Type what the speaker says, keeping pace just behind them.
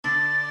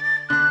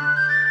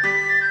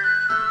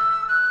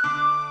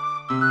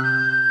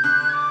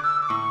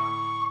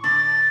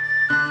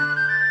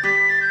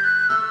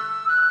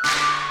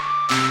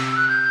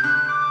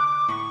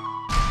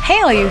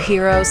all you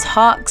heroes,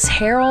 hawks,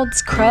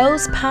 heralds,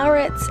 crows,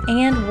 pirates,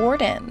 and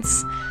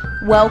wardens.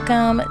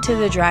 Welcome to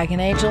the Dragon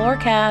Age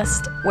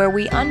Lorecast, where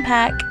we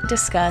unpack,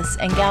 discuss,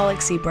 and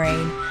galaxy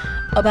brain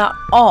about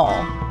all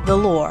the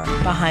lore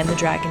behind the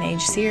Dragon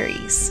Age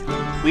series.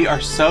 We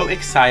are so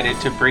excited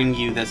to bring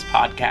you this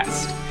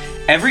podcast.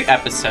 Every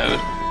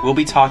episode, we'll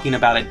be talking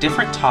about a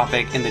different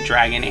topic in the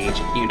Dragon Age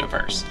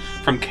universe.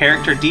 From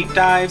character deep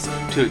dives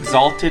to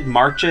exalted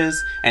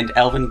marches and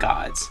elven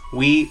gods,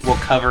 we will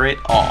cover it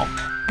all.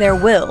 There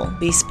will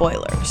be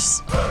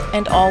spoilers.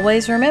 And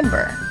always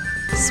remember,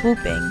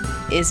 swooping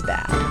is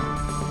bad.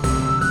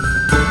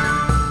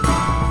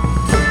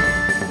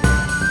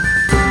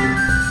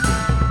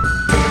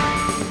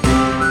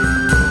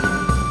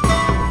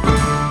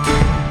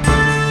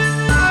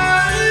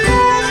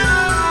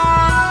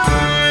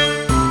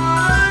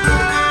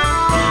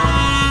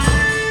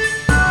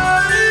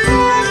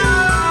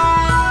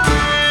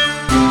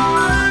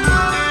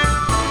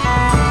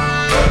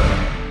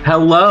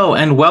 Hello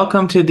and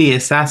welcome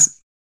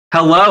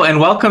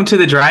to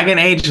the Dragon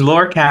Age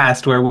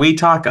Lorecast, where we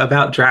talk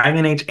about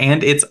Dragon Age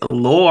and its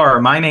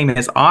lore. My name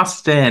is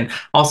Austin,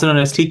 also known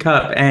as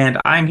Teacup, and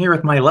I'm here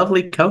with my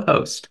lovely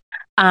co-host.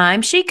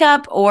 I'm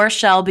Shekup or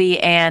Shelby,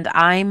 and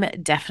I'm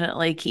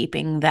definitely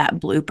keeping that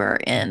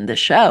blooper in the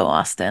show,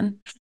 Austin.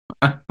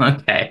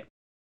 Okay,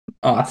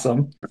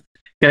 awesome.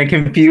 Gonna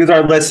confuse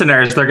our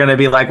listeners. They're gonna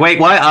be like, "Wait,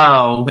 what?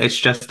 Oh, it's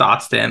just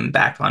Austin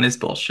back on his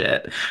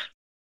bullshit."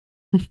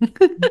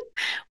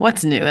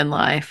 What's new in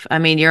life? I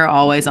mean, you're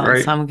always on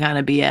Right. some kind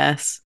of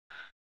BS.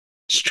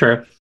 It's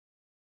true.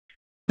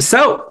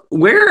 So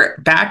we're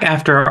back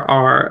after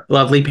our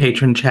lovely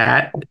patron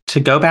chat to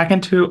go back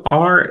into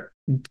our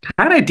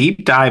kind of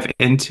deep dive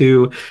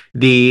into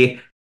the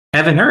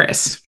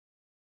Evanuris.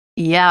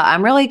 Yeah,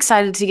 I'm really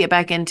excited to get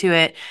back into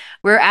it.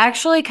 We're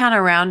actually kind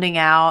of rounding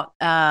out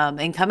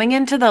and coming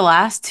into the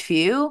last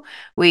few.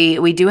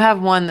 We do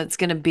have one that's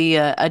going to be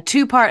a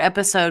two-part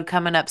episode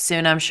coming up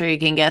soon. I'm sure you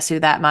can guess who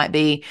that might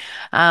be.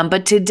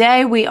 But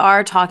today we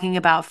are talking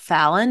about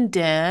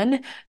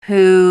Falon'Din,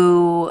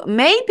 who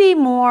may be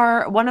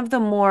one of the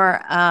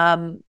more,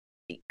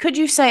 could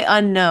you say,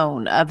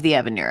 unknown of the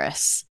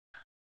Evanuris?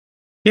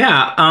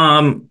 Yeah,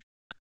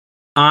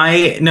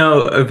 I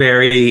know a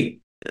very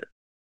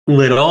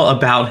little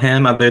about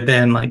him other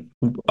than like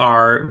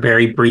our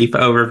very brief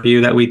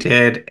overview that we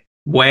did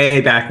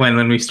way back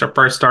when we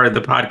first started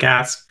the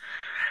podcast.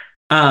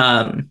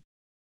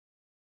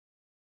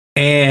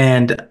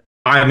 And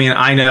I mean,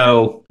 I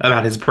know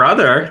about his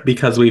brother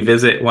because we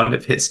visit one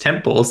of his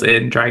temples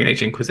in Dragon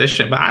Age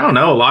Inquisition, but I don't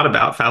know a lot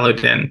about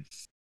Falon'Din.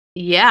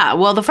 Yeah,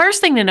 well, the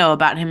first thing to know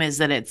about him is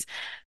that it's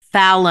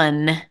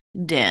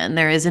Falon'Din.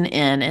 There is an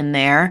N in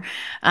there.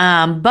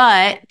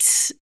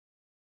 But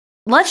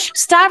let's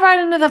just dive right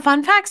into the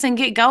fun facts and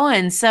get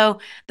going. So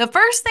the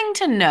first thing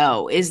to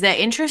know is that,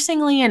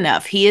 interestingly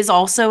enough, he is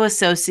also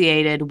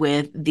associated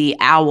with the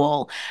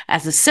owl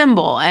as a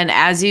symbol. And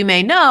as you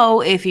may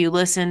know, if you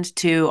listened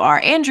to our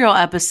Andriel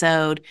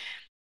episode,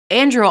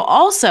 Andriel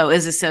also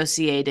is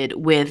associated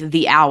with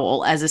the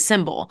owl as a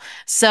symbol.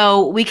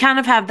 So we kind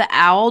of have the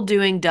owl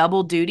doing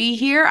double duty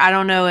here. I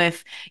don't know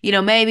if,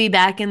 maybe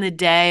back in the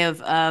day of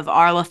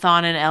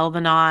Arlathon and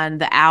Elvenon,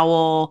 the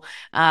owl,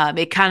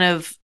 it kind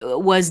of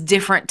was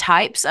different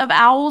types of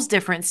owls,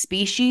 different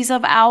species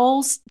of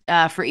owls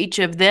for each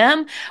of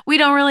them. We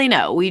don't really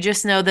know. We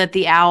just know that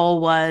the owl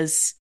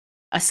was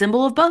a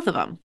symbol of both of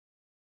them.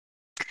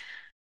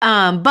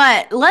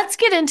 But let's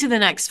get into the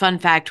next fun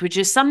fact, which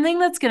is something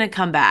that's going to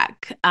come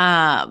back.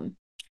 And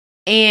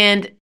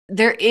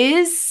there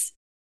is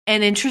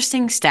an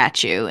interesting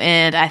statue,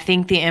 and I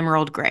think the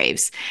Emerald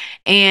Graves,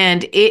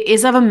 and it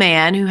is of a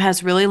man who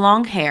has really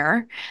long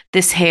hair.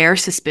 This hair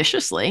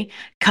suspiciously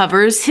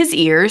covers his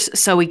ears,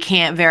 so we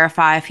can't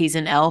verify if he's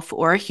an elf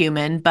or a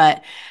human,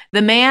 but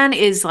the man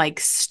is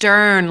like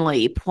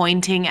sternly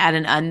pointing at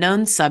an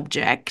unknown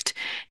subject,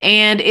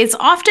 and it's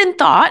often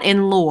thought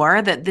in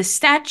lore that the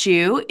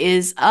statue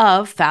is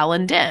of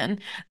Falon'Din,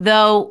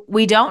 though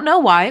we don't know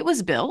why it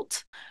was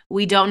built.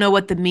 We don't know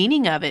what the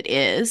meaning of it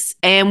is,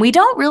 and we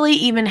don't really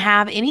even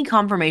have any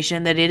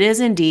confirmation that it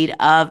is indeed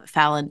of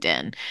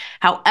Falon'Din.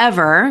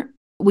 However,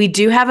 we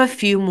do have a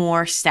few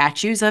more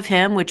statues of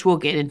him, which we'll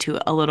get into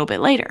a little bit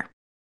later.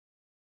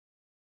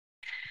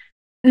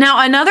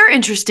 Now, another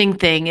interesting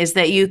thing is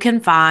that you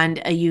can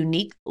find a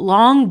unique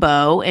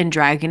longbow in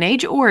Dragon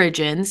Age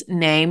Origins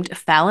named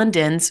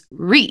Falon'Din's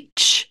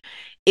Reach.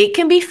 It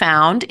can be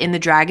found in the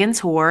Dragon's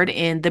Hoard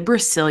in the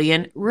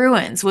Brazilian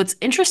ruins. What's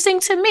interesting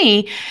to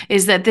me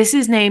is that this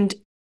is named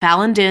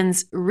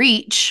Falon'Din's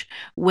Reach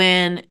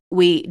when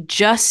we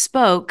just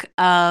spoke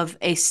of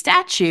a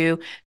statue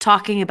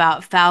talking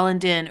about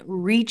Falon'Din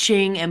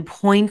reaching and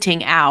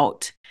pointing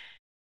out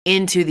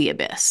into the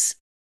abyss.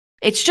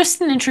 It's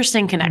just an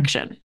interesting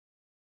connection.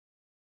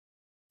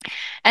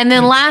 And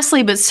then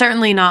lastly, but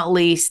certainly not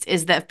least,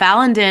 is that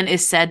Falon'Din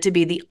is said to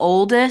be the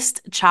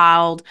oldest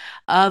child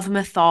of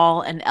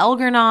Mythal and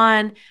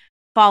Elgernon,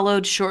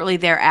 followed shortly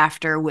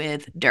thereafter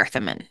with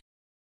Dirthaman.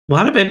 A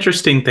lot of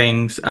interesting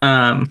things.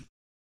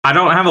 I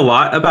don't have a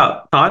lot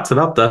about thoughts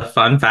about the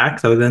fun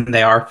facts other than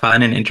they are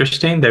fun and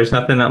interesting. There's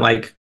nothing that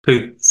like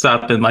puts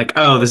up and like,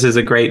 oh, this is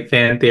a great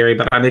fan theory,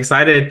 but I'm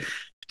excited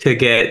to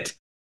get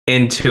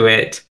into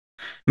it.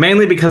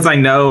 Mainly because I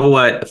know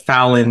what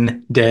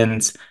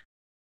Falon'Din's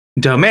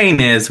domain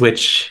is,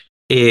 which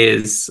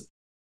is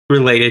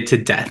related to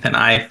death, and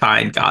I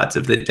find gods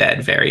of the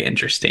dead very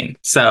interesting.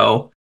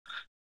 So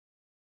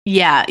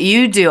Yeah,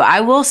 you do.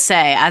 I will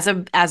say, as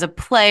a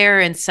player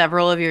in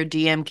several of your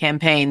DM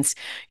campaigns,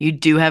 you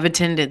do have a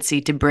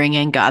tendency to bring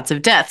in gods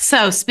of death.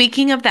 So,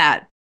 speaking of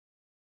that,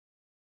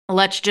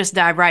 let's just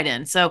dive right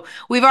in. So,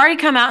 we've already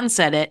come out and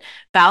said it.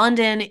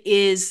 Falon'Din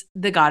is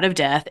the god of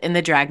death in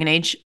the Dragon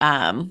Age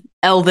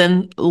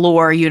Elven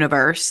lore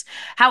universe.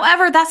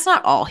 However, that's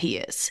not all he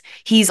is.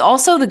 He's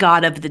also the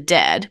god of the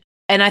dead.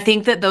 And I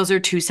think that those are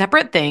two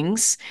separate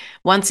things.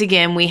 Once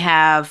again, we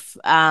have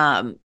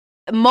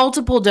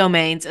multiple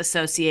domains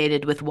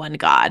associated with one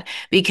god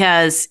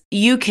because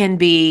you can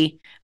be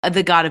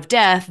the god of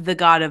death, the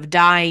god of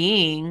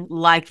dying,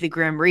 like the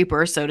Grim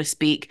Reaper, so to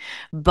speak.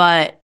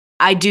 But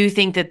I do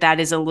think that that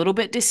is a little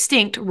bit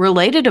distinct,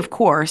 related, of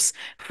course,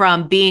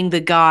 from being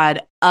the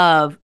god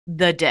of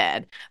the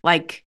dead.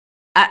 Like,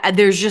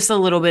 there's just a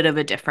little bit of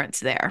a difference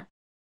there.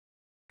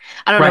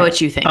 I don't know right.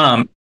 what you think.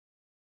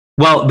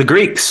 Well, the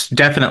Greeks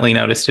definitely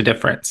noticed a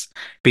difference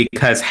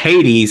because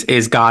Hades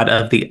is god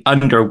of the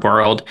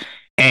underworld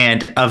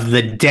and of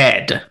the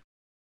dead.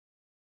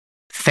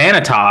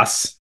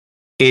 Thanatos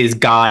is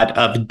god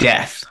of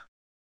death.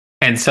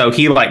 And so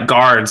he like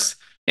guards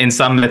in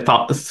some of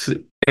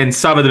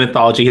the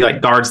mythology, he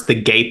like guards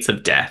the gates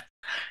of death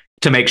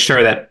to make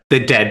sure that the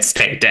dead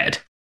stay dead.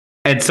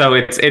 And so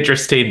it's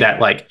interesting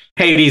that like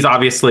Hades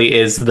obviously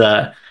is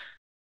the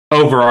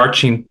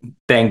overarching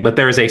thing, but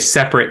there is a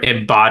separate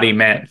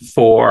embodiment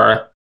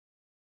for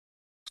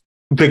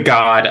the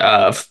god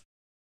of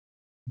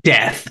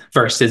death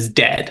versus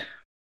dead.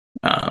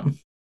 Um,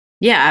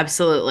 Yeah,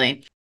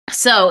 absolutely.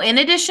 So, in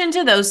addition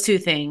to those two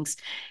things,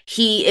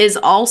 he is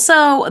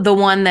also the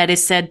one that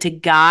is said to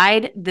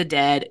guide the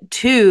dead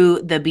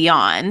to the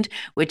beyond,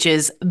 which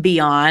is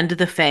beyond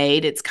the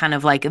fade. It's kind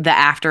of like the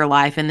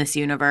afterlife in this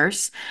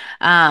universe.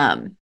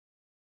 Um,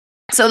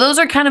 so, those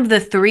are kind of the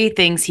three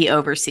things he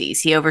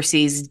oversees. He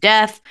oversees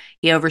death,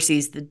 he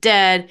oversees the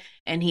dead,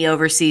 and he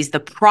oversees the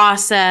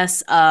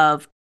process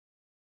of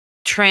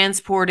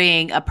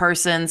transporting a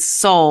person's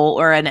soul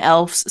or an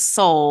elf's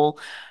soul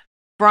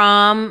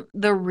from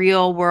the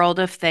real world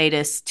of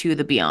Thetis to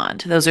the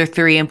beyond. Those are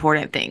three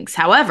important things.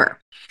 However,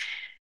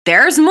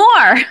 there's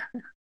more.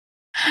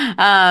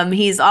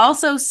 He's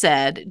also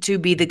said to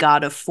be the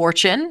god of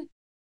fortune.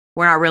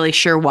 We're not really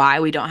sure why.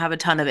 We don't have a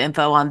ton of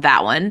info on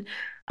that one.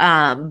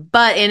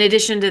 But in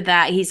addition to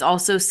that, he's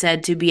also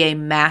said to be a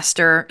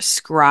master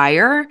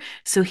scryer.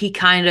 So he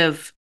kind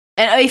of,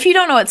 and if you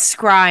don't know what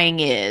scrying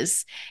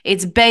is,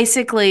 it's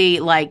basically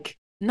like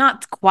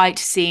not quite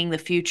seeing the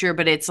future,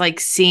 but it's like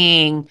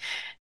seeing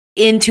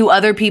into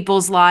other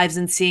people's lives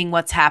and seeing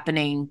what's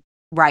happening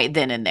right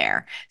then and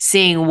there,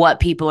 seeing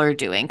what people are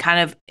doing, kind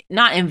of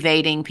not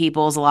invading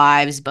people's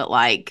lives, but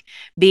like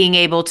being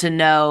able to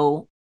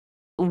know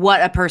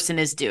what a person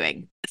is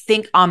doing.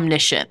 Think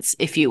omniscience,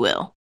 if you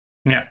will.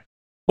 yeah.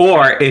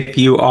 Or if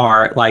you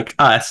are like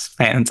us,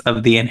 fans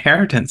of the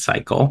inheritance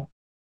cycle,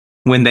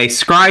 when they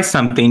scry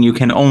something, you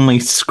can only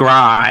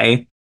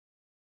scry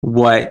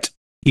what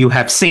you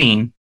have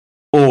seen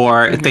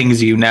or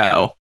things you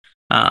know,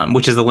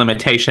 which is a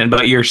limitation.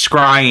 But you're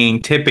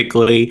scrying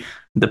typically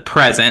the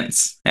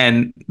presence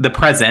and the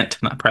present,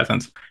 not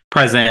presence,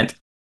 present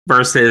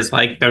versus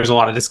like there's a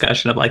lot of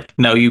discussion of like,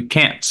 no, you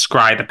can't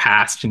scry the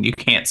past and you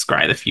can't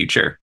scry the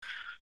future.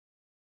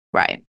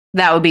 Right.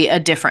 That would be a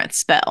different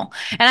spell.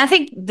 And I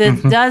think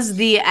Mm-hmm. does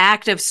the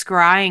act of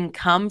scrying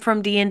come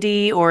from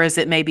D&D or is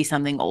it maybe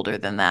something older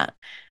than that?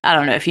 I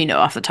don't know if you know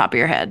off the top of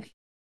your head.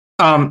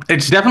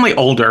 It's definitely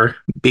older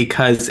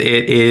because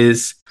it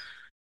is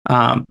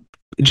um,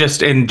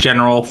 just in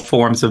general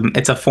forms of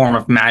it's a form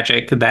of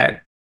magic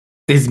that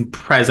is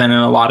present in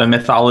a lot of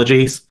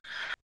mythologies.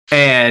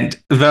 And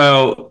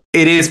though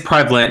it is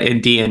prevalent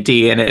in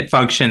D&D and it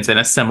functions in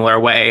a similar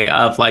way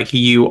of like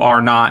you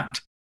are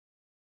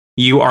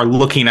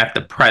looking at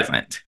the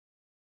present.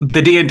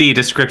 The D&D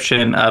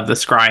description of the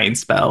scrying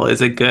spell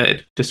is a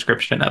good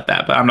description of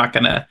that, but I'm not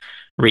going to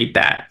read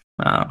that.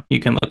 You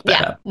can look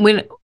that Yeah. up.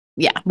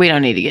 We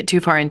don't need to get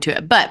too far into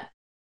it. But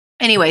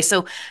anyway,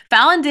 so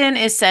Falon'Din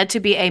is said to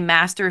be a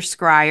master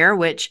scryer,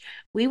 which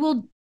we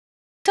will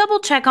double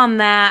check on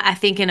that, I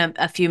think, in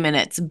a few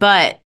minutes.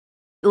 But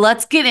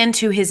let's get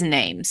into his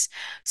names.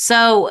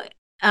 So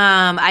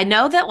I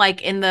know that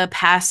like in the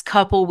past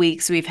couple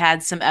weeks, we've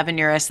had some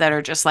Evanurus that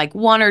are just like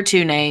one or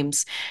two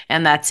names,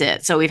 and that's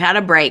it. So we've had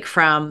a break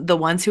from the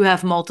ones who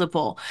have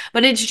multiple.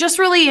 But it's just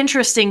really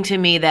interesting to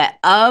me that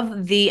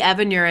of the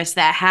Evanurus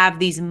that have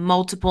these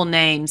multiple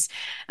names,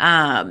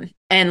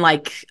 and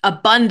like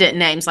abundant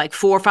names, like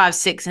 4, 5,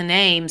 6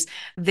 names,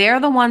 they're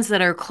the ones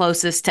that are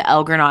closest to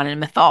Elgranon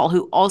and Mythal,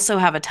 who also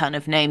have a ton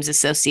of names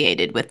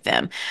associated with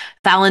them.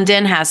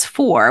 Falon'Din has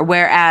 4,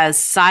 whereas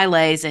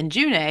Siles and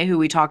June, who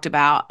we talked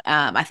about,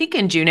 I think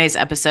in June's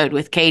episode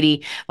with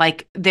Katie,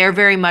 like they're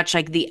very much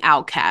like the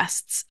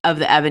outcasts of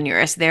the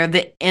Evanurus. They're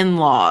the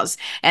in-laws,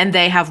 and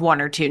they have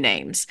 1 or 2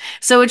 names.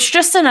 So it's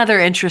just another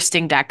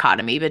interesting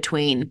dichotomy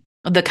between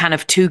the kind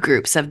of 2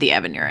 groups of the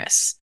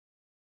Evanurus.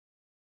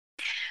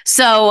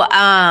 So,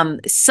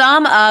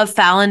 some of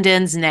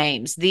Falon'Din's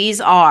names, these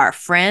are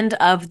Friend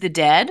of the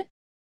Dead,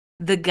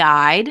 the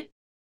Guide,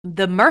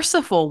 the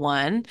Merciful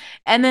One,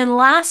 and then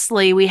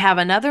lastly, we have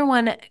another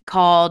one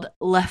called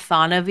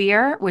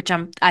Lethanavir, which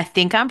I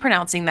think I'm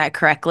pronouncing that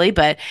correctly,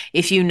 but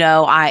if you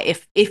know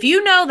if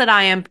you know that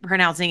I am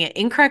pronouncing it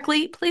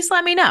incorrectly, please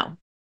let me know.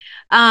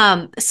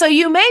 So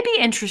you may be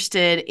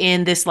interested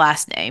in this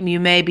last name. You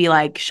may be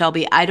like,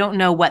 Shelby, I don't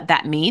know what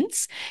that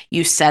means.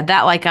 You said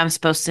that like I'm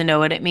supposed to know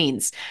what it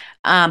means.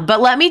 But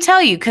let me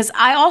tell you, because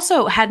I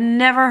also had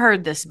never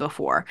heard this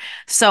before.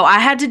 So I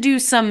had to do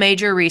some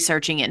major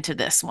researching into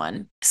this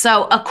one.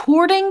 So,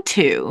 according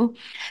to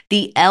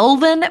the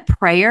Elven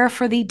Prayer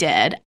for the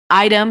Dead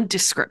item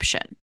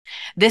description,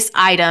 this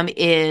item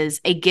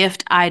is a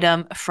gift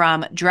item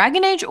from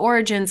Dragon Age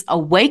Origins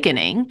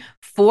Awakening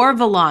for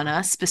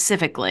Vallana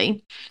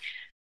specifically.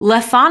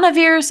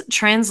 Lethanavir's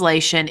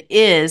translation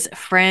is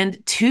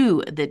friend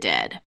to the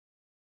dead.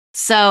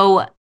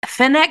 So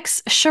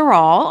Phoenix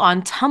Chiral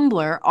on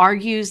Tumblr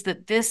argues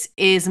that this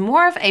is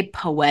more of a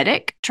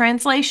poetic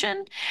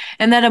translation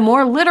and that a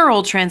more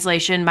literal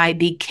translation might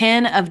be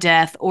kin of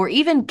death or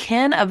even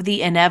kin of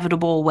the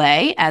inevitable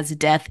way, as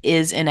death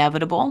is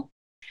inevitable.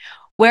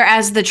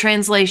 Whereas the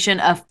translation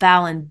of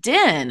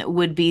Falon'Din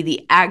would be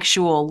the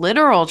actual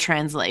literal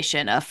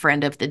translation of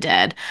Friend of the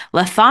Dead.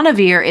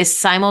 Lethanavir is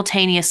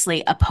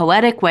simultaneously a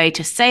poetic way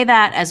to say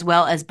that, as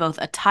well as both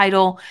a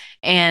title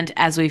and,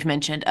 as we've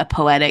mentioned, a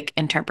poetic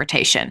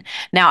interpretation.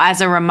 Now,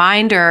 as a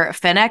reminder,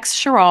 Phoenix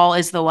Chiral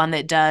is the one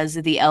that does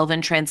the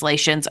Elven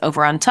translations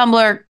over on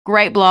Tumblr.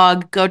 Great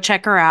blog. Go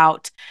check her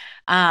out.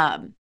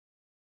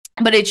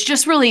 But it's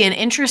just really an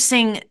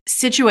interesting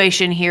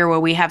situation here where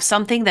we have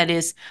something that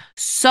is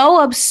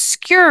so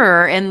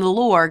obscure in the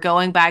lore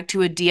going back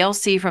to a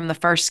DLC from the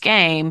first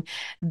game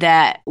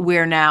that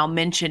we're now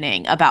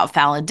mentioning about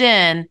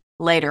Falon'Din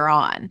later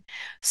on.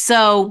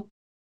 So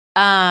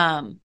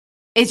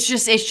it's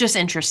just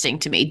interesting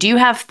to me. Do you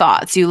have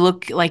thoughts? You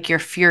look like you're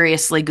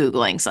furiously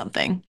Googling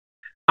something.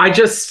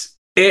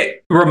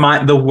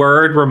 The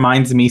word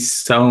reminds me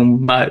so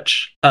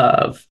much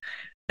of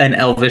an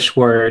Elvish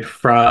word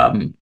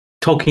from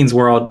Tolkien's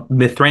world,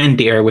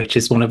 Mithrandir, which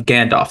is one of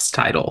Gandalf's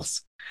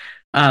titles,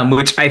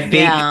 which I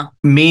think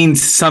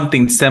means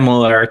something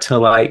similar to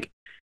like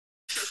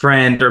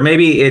friend, or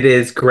maybe it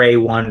is Grey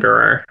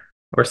Wanderer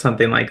or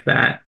something like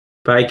that,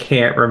 but I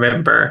can't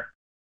remember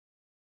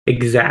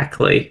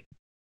exactly.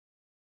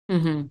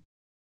 Mm-hmm.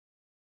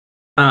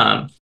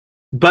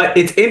 But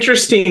it's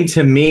interesting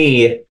to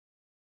me,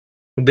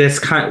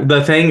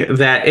 the thing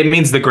that it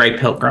means the Grey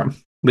Pilgrim,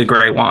 the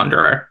Grey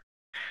Wanderer.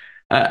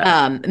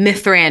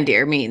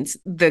 Mithrandir means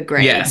the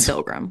Grey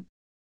Pilgrim.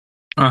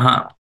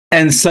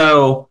 And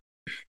so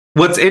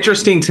what's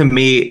interesting to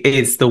me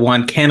is the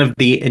one kind of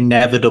the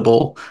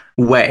inevitable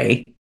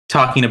way,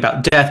 talking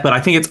about death, but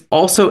I think it's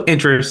also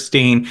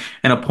interesting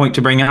and a point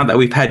to bring out that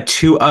we've had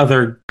 2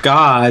 other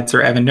gods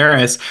or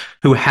Evanurus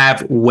who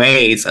have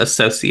ways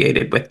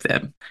associated with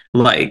them.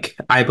 Like,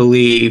 I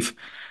believe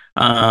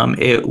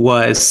it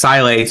was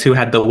Siles who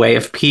had the way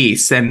of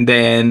peace, and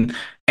then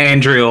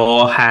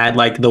Andriel had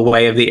like the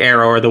way of the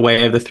arrow or the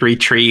way of the 3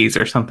 trees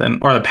or something,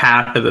 or the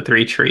path of the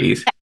 3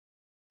 trees.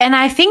 And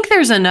I think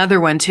there's another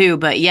one too,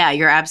 but yeah,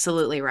 you're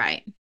absolutely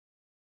right.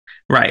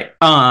 Right.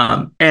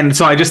 And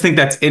so I just think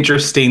that's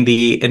interesting.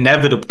 The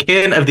inevitable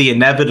kin of the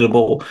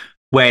inevitable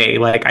way.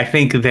 Like, I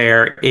think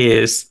there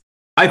is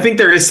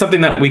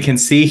something that we can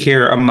see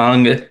here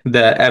among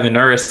the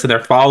Evanurus to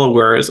their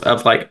followers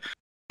of like,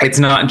 it's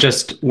not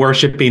just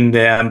worshiping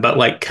them, but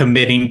like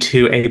committing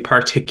to a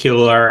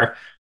particular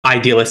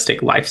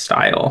idealistic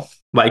lifestyle.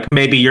 Like,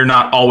 maybe you're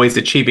not always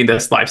achieving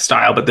this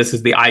lifestyle, but this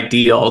is the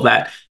ideal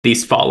that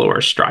these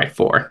followers strive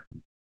for.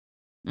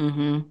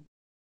 Mm-hmm.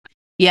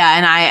 Yeah,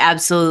 and I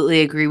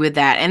absolutely agree with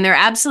that. And there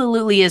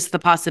absolutely is the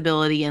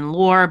possibility in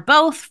lore,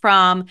 both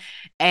from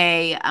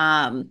a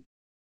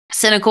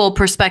cynical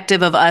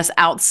perspective of us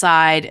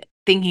outside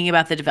thinking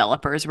about the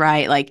developers,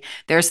 right? Like,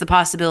 there's the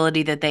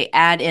possibility that they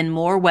add in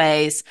more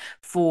ways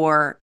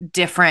for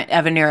different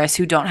Evanurus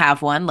who don't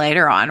have one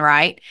later on,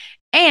 right?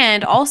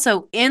 And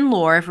also in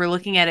lore, if we're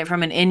looking at it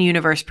from an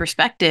in-universe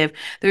perspective,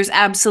 there's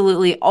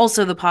absolutely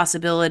also the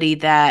possibility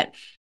that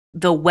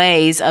the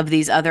ways of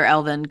these other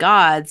elven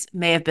gods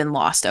may have been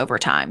lost over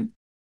time.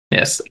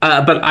 Yes,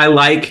 but I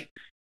like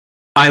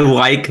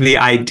the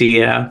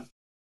idea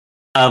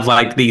of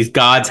like these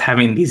gods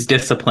having these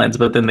disciplines,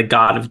 but then the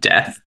god of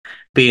death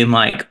being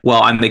like,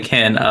 well, I'm the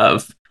kin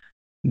of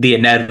the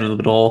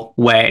inevitable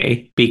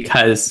way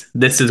because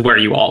this is where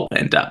you all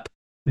end up.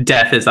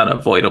 death is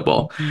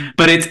unavoidable.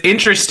 But it's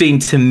interesting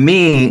to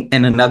me,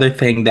 and another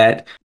thing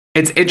that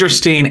it's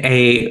interesting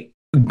a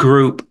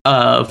group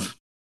of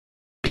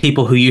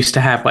people who used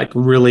to have like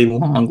really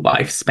long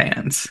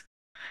lifespans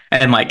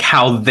and like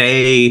how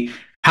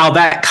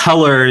that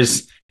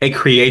colors a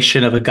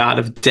creation of a god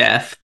of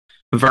death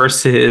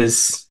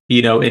versus,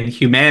 in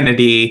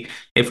humanity,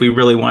 if we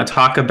really want to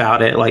talk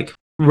about it, like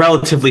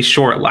relatively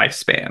short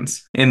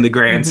lifespans in the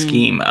grand Mm-hmm.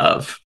 scheme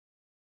of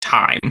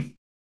time.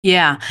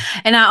 Yeah.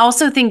 And I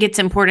also think it's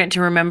important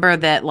to remember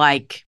that,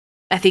 like,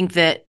 I think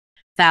that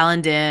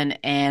Falon'Din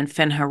and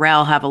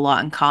Fen'Harel have a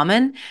lot in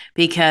common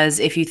because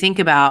if you think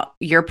about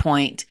your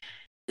point,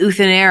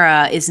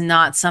 Uthenera is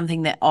not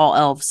something that all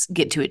elves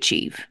get to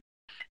achieve.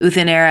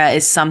 Uthenera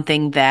is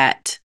something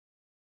that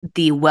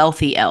the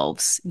wealthy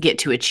elves get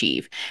to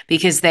achieve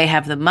because they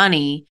have the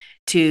money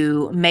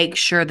to make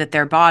sure that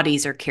their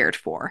bodies are cared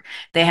for.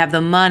 They have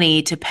the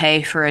money to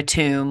pay for a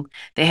tomb.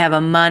 They have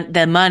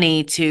the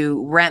money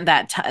to rent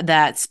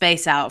that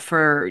space out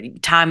for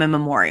time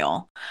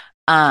immemorial.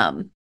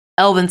 Um,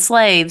 Elven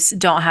slaves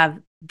don't have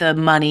the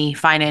money,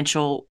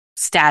 financial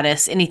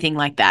status, anything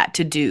like that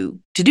to do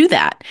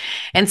that.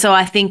 And so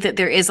I think that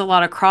there is a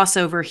lot of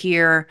crossover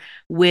here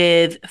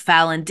with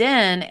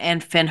Falon'Din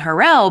and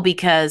Fen'Harel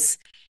because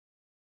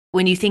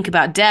when you think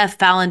about death,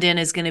 Falon'Din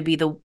is going to be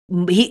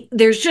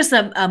there's just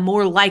a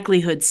more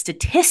likelihood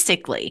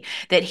statistically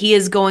that he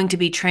is going to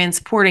be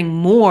transporting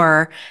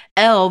more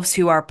elves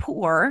who are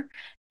poor,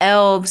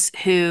 elves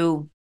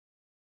who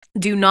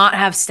do not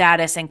have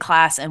status and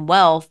class and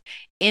wealth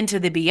into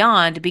the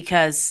beyond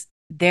because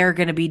they're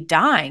going to be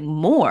dying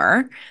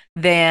more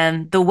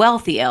than the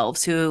wealthy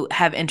elves who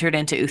have entered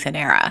into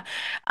Uthenera.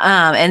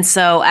 And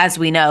so, as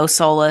we know,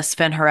 Solus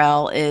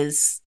Fen'Harel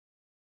is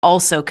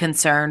also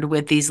concerned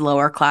with these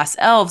lower class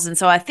elves. And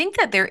so I think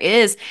that there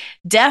is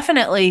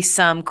definitely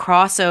some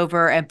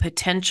crossover and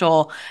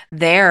potential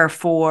there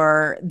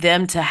for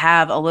them to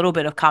have a little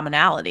bit of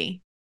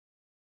commonality.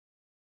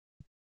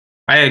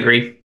 I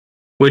agree,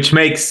 which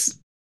makes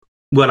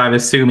what I'm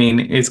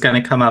assuming is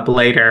going to come up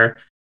later,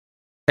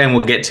 and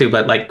we'll get to,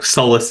 but like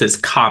Solus's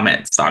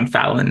comments on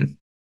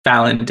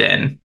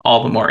Falon'Din,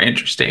 all the more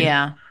interesting.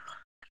 Yeah.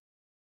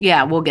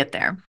 Yeah, we'll get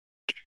there.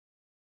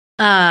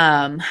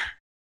 Um,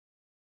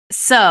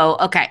 So,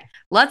 okay,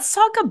 let's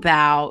talk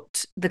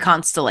about the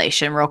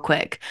constellation real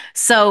quick.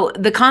 So,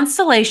 the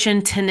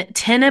constellation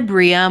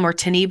Tenebrium or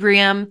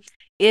Tenebrium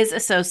is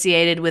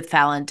associated with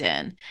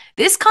Falon'Din.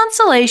 This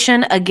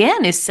constellation,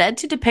 again, is said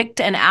to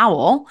depict an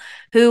owl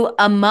who,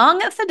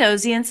 among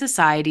Thedosian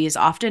society, is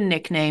often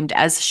nicknamed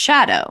as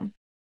Shadow.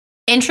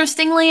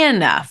 Interestingly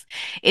enough,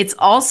 it's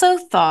also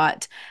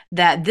thought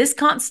that this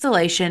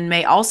constellation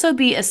may also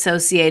be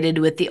associated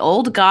with the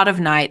old god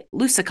of night,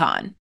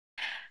 Lusicon.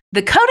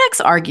 The Codex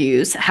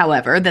argues,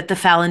 however, that the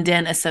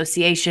Falon'Din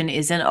association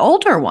is an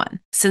older one,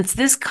 since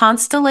this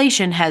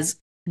constellation has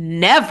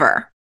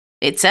never,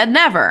 it said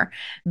never,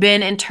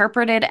 been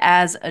interpreted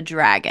as a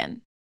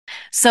dragon.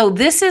 So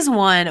this is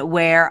one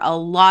where a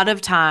lot of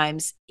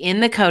times in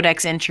the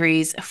Codex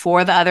entries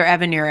for the other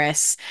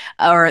Evanurus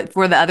or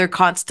for the other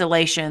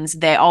constellations,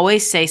 they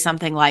always say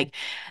something like,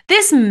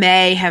 this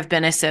may have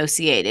been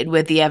associated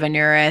with the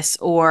Evanurus,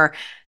 or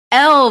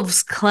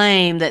elves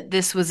claim that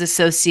this was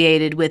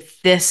associated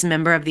with this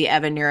member of the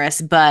Evanurus,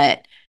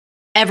 but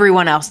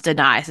everyone else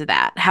denies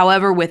that.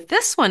 However, with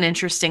this one,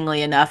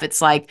 interestingly enough,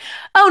 it's like,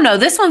 oh no,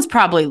 this one's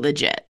probably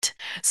legit.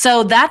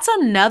 So that's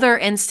another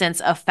instance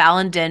of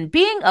Falon'Din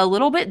being a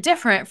little bit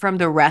different from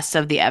the rest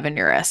of the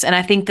Evanurus. And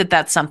I think that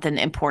that's something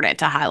important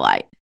to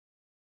highlight.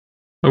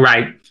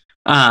 Right.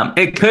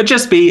 It could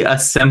just be a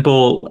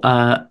simple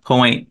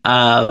point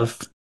of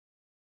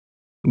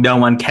no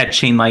one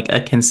catching like a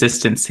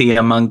consistency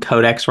among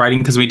codex writing,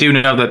 because we do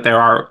know that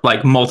there are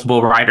like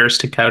multiple writers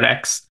to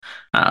codex.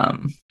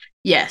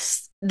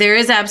 Yes, there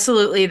is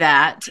absolutely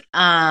that.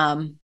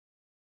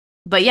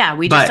 But yeah,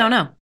 we just don't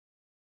But know.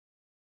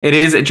 it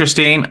is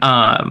interesting.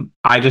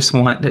 I just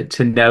wanted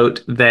to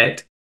note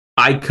that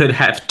I could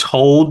have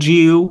told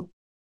you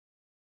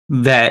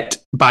that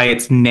by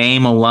its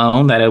name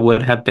alone that it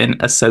would have been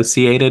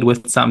associated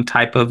with some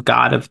type of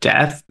god of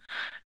death,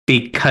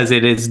 because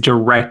it is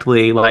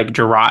directly like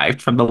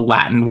derived from the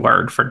Latin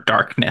word for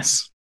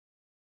darkness.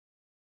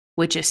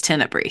 Which is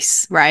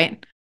Tenebris,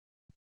 right?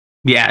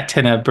 Yeah,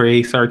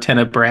 tenebris or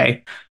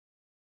tenebrae.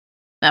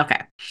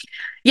 Okay.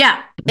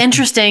 Yeah,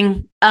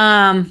 interesting.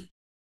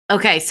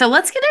 Okay, so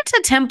let's get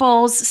into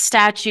temples,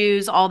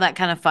 statues, all that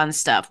kind of fun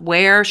stuff,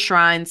 where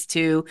shrines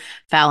to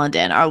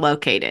Falon'Din are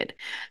located.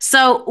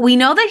 So we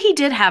know that he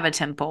did have a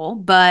temple,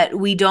 but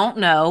we don't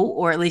know,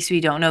 or at least we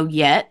don't know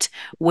yet,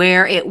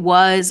 where it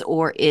was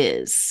or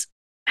is.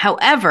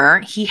 However,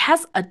 he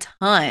has a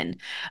ton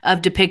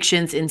of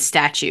depictions in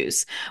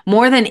statues.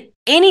 More than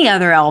any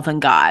other elven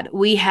god,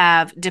 we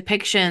have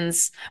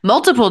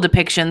multiple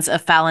depictions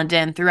of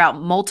Falon'Din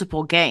throughout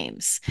multiple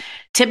games.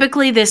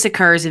 Typically, this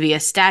occurs via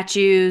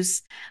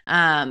statues.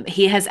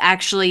 He has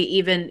actually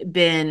even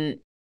been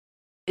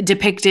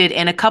depicted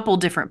in a couple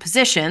different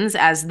positions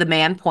as the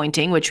man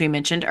pointing, which we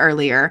mentioned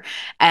earlier,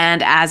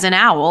 and as an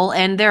owl,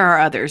 and there are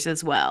others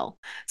as well.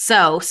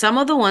 So, some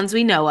of the ones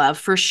we know of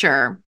for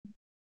sure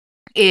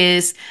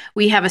is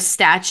we have a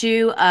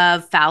statue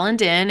of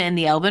Falon'Din in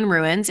the Elven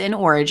ruins in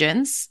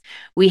Origins.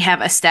 We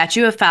have a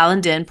statue of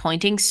Falon'Din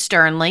pointing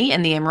sternly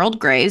in the Emerald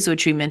Graves,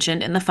 which we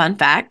mentioned in the fun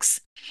facts.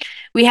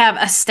 We have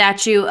a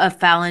statue of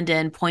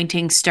Falon'Din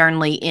pointing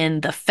sternly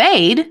in the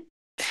Fade.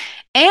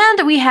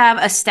 And we have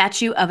a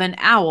statue of an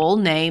owl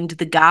named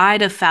the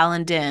Guide of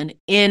Falon'Din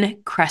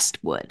in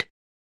Crestwood.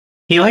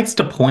 He likes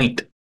to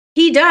point.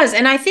 He does,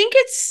 and I think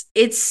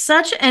it's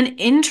such an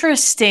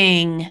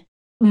interesting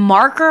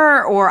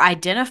marker or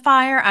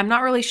identifier. I'm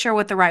not really sure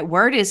what the right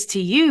word is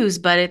to use,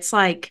 but it's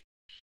like,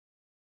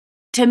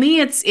 to me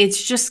it's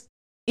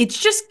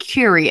just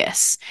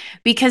curious,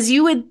 because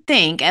you would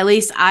think, at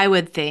least I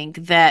would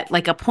think, that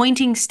like a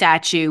pointing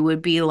statue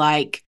would be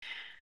like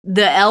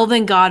the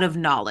elven god of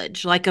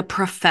knowledge, like a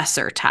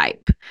professor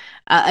type,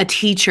 a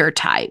teacher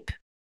type,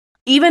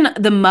 even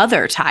the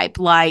mother type,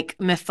 like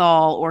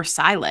Mythal or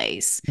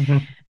Siles.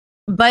 Mhm.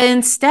 But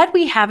instead,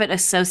 we have it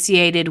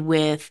associated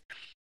with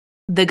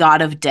the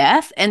god of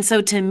death. And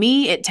so to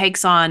me, it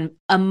takes on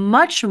a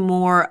much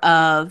more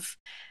of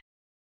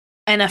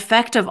an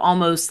effect of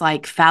almost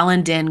like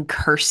Falon'Din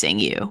cursing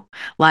you,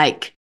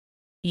 like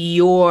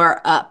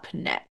you're up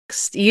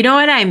next. You know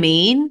what I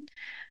mean?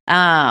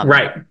 Um,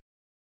 Right.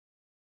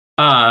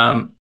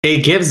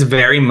 It gives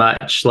very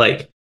much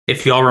like,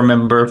 if y'all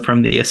remember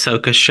from the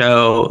Ahsoka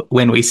show,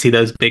 when we see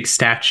those big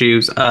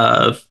statues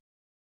of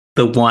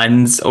the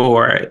ones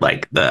or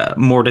like the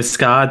Mortis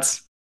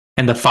gods,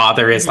 and the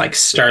father is mhm, like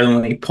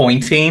sternly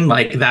pointing,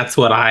 like that's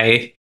what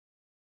I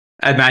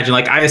imagine.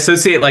 Like I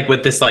associate like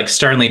with this like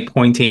sternly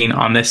pointing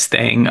on this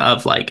thing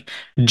of like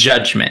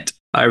judgment,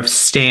 of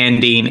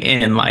standing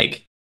in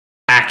like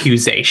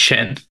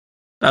accusation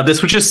of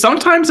this, which is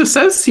sometimes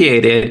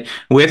associated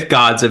with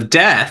gods of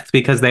death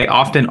because they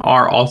often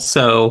are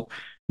also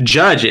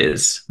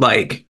judges,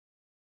 like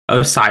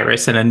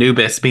Osiris and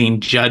Anubis being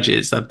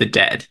judges of the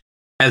dead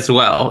as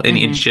well in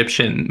mhm,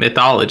 Egyptian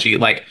mythology.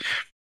 Like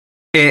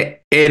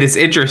it is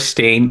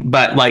interesting,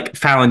 but like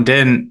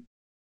Falon'Din,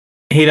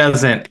 he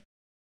doesn't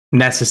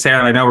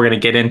necessarily, I know we're going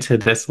to get into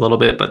this a little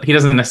bit, but he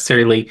doesn't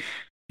necessarily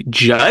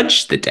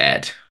judge the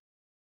dead.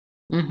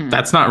 mhm.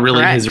 That's not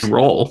really his Correct.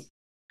 role.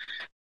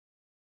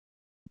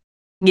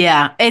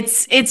 Yeah,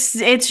 it's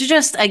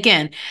just,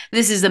 again,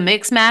 this is a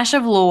mix mash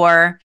of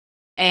lore,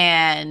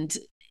 and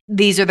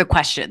these are the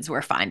questions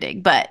we're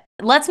finding. But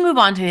let's move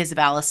on to his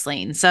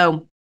Valisline.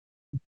 So,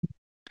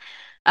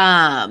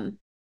 um,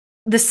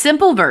 the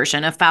simple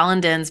version of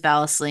Falon'Din's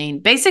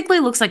Valisline basically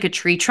looks like a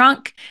tree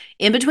trunk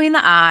in between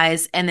the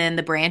eyes, and then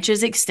the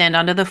branches extend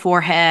onto the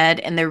forehead,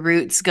 and the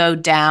roots go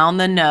down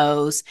the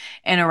nose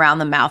and around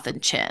the mouth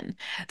and chin.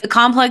 The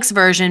complex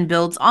version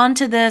builds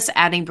onto this,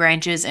 adding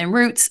branches and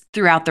roots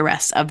throughout the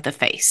rest of the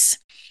face.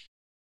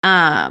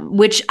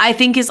 Which I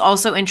think is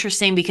also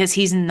interesting because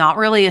he's not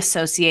really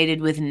associated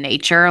with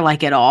nature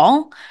like at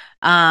all.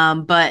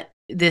 But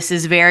this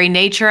is very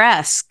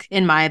nature-esque,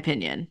 in my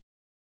opinion.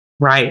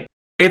 Right.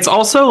 It's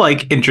also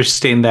like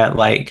interesting that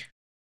like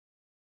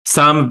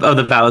some of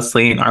the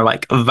Valisline are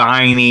like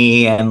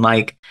viney and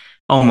like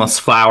almost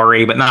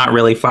flowery, but not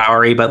really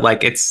flowery, but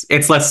like it's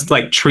less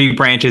like tree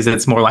branches,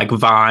 it's more like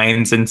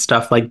vines and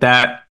stuff like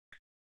that,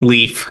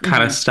 leaf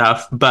kind of Hmm.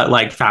 stuff. But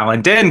like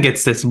Falon'Din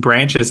gets this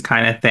branches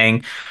kind of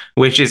thing,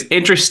 which is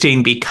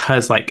interesting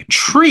because like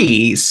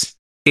trees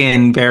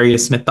in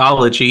various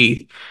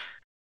mythology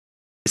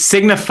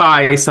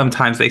signify,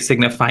 sometimes they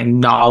signify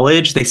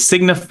knowledge, they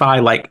signify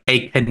like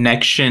a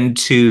connection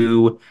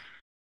to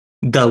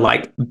the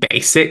like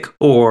basic,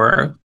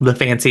 or the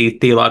fancy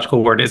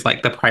theological word is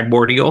like the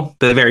primordial,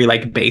 the very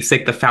like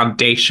basic, the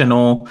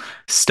foundational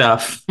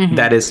stuff Hmm.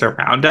 that is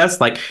around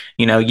us. Like,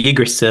 you know,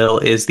 Yggdrasil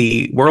is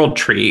the world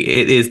tree,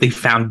 it is the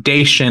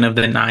foundation of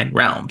the nine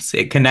realms,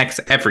 it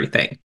connects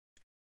everything.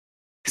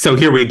 So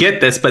here we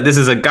get this, but this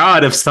is a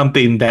god of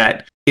something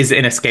that is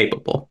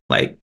inescapable.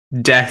 Like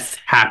death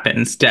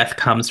happens, death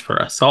comes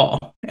for us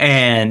all.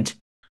 And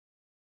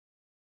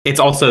it's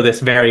also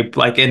this very,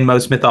 like in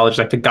most mythology,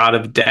 like the god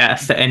of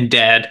death and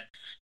dead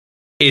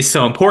is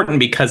so important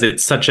because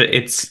it's such a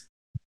it's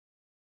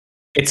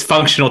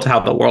functional to how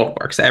the world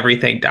works.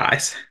 Everything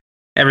dies.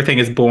 Everything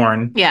is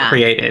born, Yeah,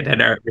 created,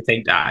 and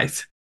everything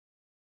dies.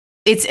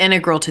 it's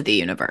integral to the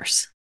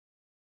universe.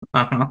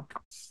 Uh-huh.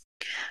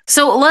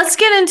 So let's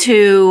get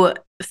into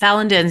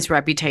Falon'Din's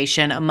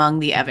reputation among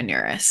the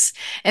Evanurus.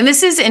 And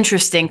this is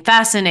interesting,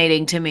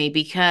 fascinating to me,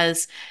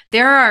 because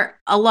there are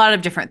a lot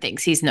of different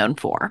things he's known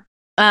for.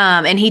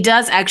 And he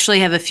does actually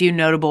have a few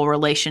notable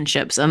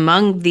relationships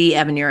among the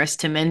Evanurus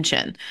to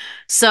mention.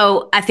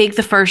 So I think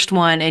the first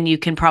one, and you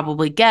can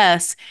probably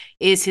guess,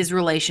 is his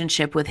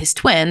relationship with his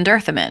twin,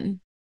 Dirthaman.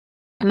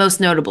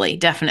 Most notably,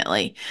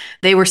 definitely.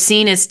 They were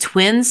seen as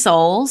twin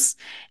souls.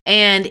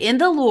 And in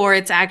the lore,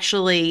 it's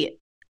actually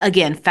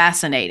again,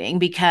 fascinating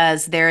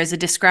because there is a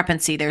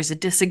discrepancy, there's a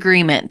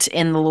disagreement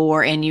in the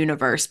lore and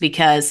universe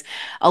because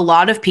a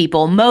lot of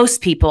people,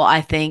 most people,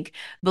 I think,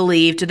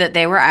 believed that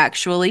they were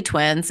actually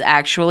twins,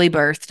 actually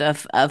birthed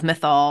of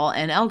Mythal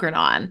and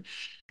Elgranon,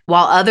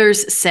 while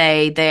others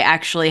say they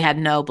actually had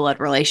no blood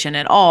relation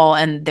at all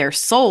and their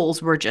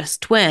souls were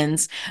just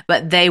twins,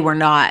 but they were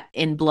not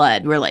in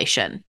blood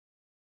relation.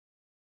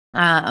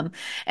 Um,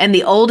 and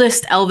the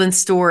oldest Elven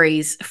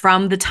stories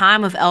from the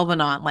time of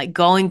Elvenon, like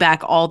going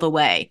back all the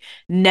way,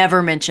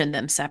 never mention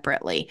them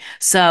separately.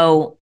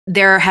 So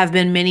there have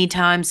been many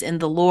times in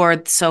the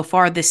lore so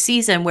far this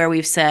season where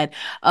we've said,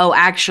 oh,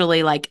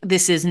 actually, like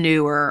this is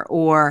newer,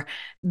 or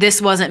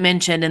this wasn't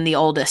mentioned in the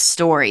oldest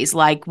stories,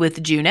 like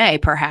with June,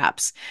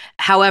 perhaps.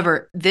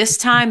 However, this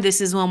time, this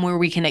is one where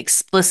we can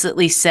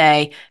explicitly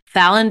say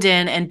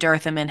Falon'Din and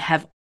Dirthaman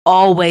have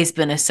always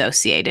been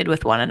associated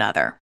with one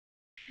another.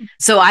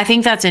 So I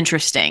think that's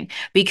interesting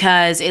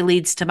because it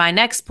leads to my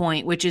next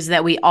point, which is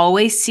that we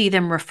always see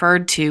them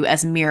referred to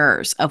as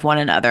mirrors of one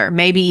another,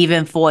 maybe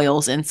even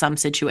foils in some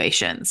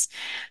situations.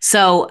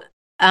 So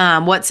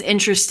what's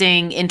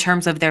interesting in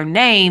terms of their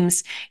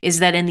names is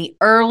that in the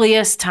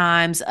earliest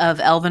times of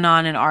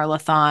Elvenon and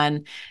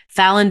Arlathon,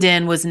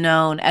 Falon'Din was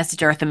known as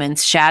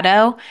Dirthaman's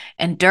shadow,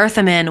 and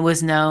Dirthaman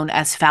was known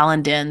as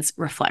Falon'Din's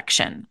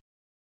reflection.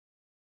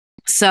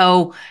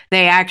 So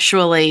they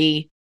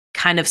actually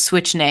kind of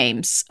switch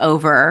names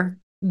over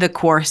the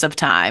course of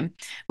time,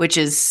 which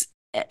is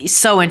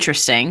so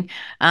interesting.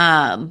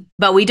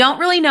 But we don't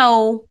really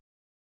know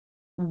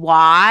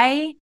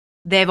why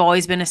they've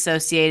always been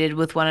associated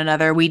with one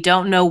another. We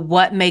don't know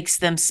what makes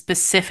them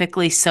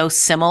specifically so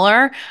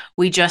similar.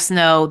 We just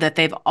know that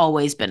they've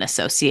always been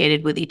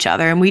associated with each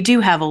other. And we do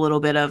have a little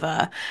bit of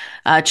a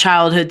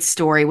childhood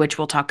story, which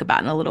we'll talk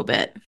about in a little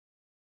bit.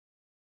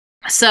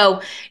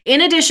 So,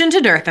 in addition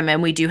to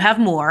Dirthaman, we do have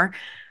more.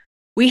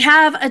 We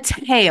have a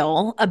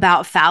tale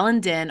about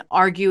Falon'Din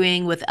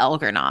arguing with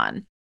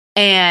Elgar'non.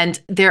 And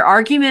their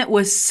argument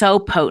was so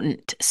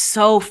potent,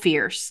 so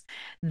fierce,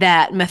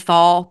 that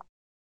Mythal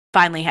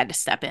finally had to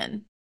step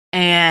in.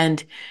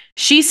 And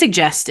she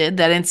suggested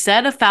that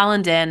instead of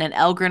Falon'Din and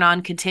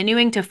Elgar'non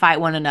continuing to fight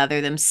one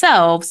another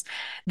themselves,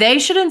 they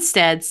should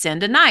instead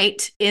send a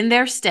knight in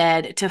their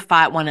stead to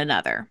fight one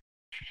another.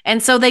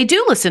 And so they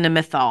do listen to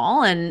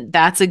Mythal, and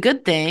that's a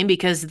good thing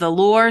because the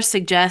lore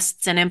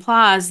suggests and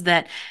implies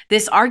that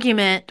this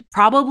argument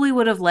probably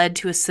would have led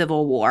to a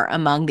civil war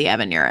among the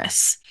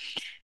Evenurus.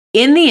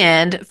 In the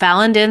end,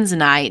 Falon'Din's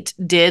knight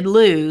did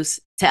lose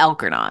to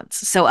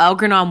Elgar'non's, so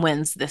Elgar'non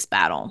wins this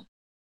battle.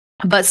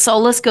 But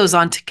Solas goes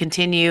on to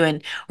continue,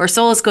 or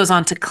Solas goes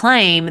on to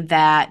claim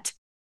that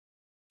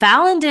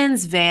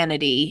Falon'Din's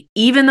vanity,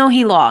 even though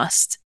he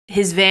lost,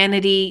 his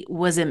vanity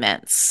was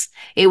immense.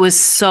 It was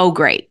so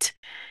great.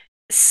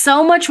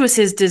 So much was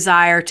his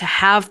desire to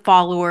have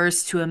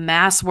followers, to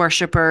amass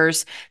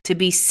worshipers, to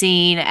be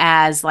seen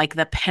as like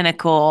the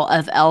pinnacle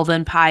of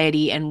elven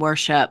piety and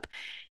worship,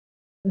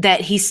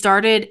 that he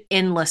started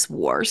endless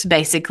wars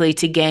basically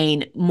to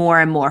gain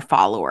more and more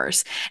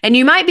followers. And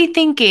you might be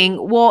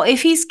thinking, well,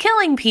 if he's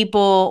killing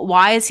people,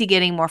 why is he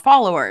getting more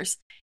followers?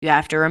 You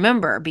have to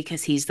remember,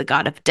 because he's the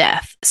god of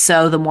death.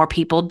 So the more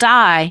people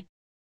die,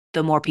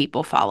 the more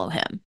people follow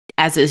him,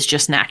 as is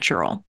just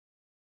natural.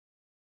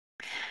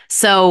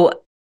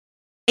 So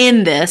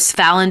in this,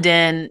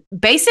 Falon'Din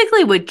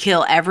basically would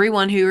kill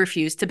everyone who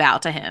refused to bow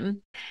to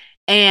him.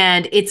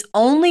 And it's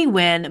only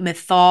when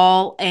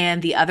Mythal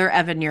and the other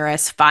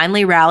Evenurus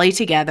finally rally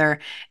together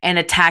and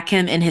attack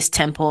him in his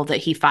temple that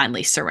he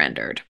finally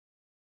surrendered.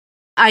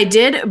 I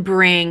did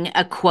bring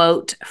a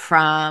quote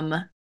from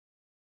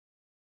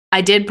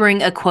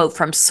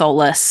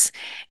Solas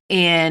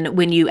in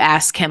when you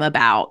ask him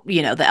about,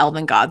 the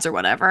elven gods or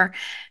whatever,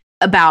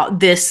 about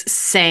this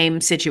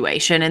same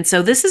situation. And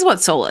so this is what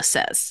Solas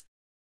says.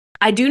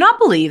 I do not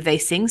believe they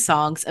sing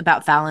songs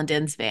about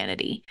Falon'Din's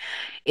vanity.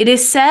 It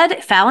is said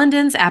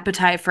Falon'Din's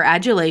appetite for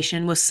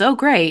adulation was so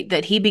great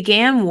that he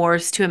began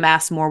wars to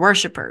amass more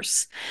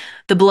worshippers.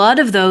 The blood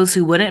of those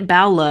who wouldn't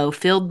bow low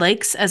filled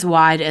lakes as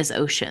wide as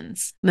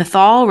oceans.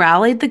 Mythal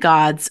rallied the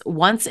gods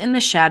once in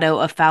the shadow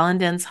of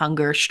Falon'Din's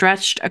hunger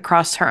stretched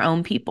across her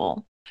own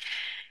people.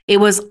 It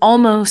was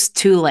almost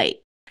too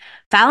late.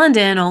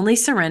 Falon'Din only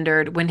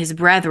surrendered when his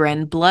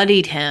brethren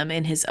bloodied him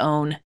in his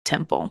own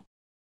temple.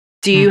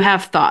 Do you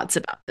have thoughts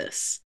about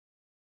this?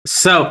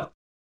 So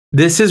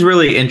this is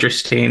really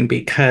interesting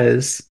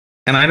because,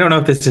 and I don't know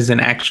if this is an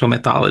actual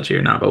mythology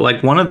or not, but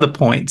like one of the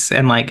points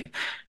and like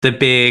the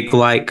big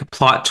like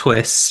plot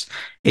twist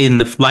in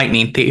the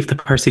Lightning Thief, the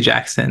Percy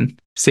Jackson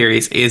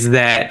series, is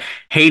that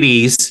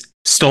Hades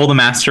stole the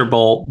Master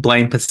Bolt,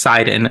 blamed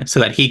Poseidon so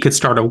that he could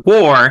start a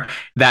war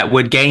that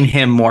would gain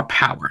him more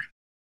power.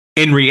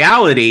 In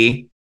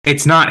reality,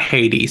 it's not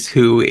Hades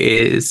who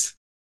is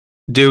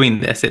doing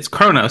this. It's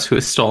Kronos who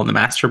has stolen the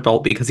Master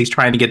Bolt because he's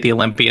trying to get the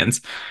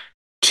Olympians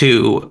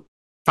to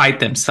fight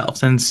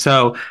themselves. And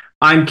so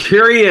I'm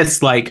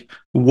curious, like,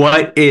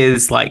 what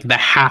is like the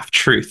half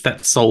truth that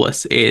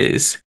Solas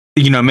is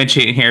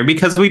mentioning here,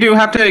 because we do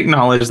have to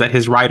acknowledge that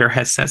his writer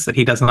has says that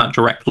he does not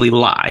directly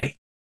lie.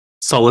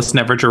 Solus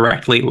never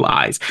directly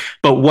lies.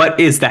 But what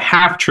is the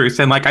half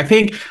truth? And like I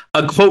think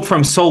a quote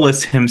from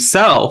Solus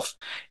himself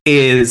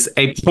is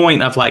a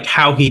point of like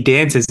how he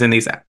dances in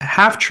these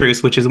half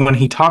truths, which is when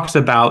he talks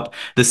about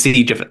the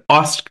siege of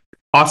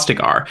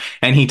Ostagar,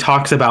 and he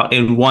talks about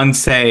in one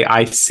say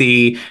I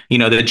see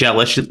the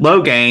jealous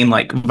Loghain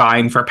like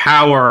vying for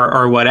power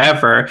or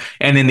whatever,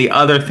 and in the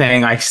other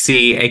thing I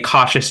see a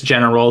cautious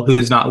general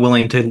who's not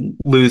willing to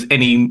lose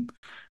any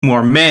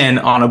more men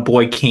on a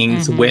boy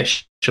king's Mm-hmm.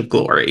 wish of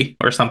glory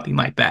or something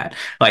like that.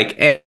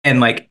 Like and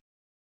like,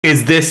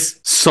 is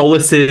this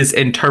Solus's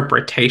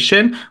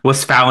interpretation?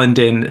 Was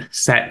Falon'Din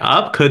set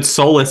up? Could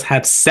Solus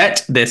have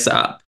set this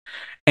up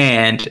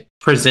and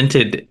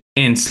presented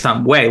in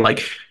some way?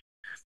 Like,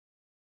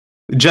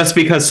 just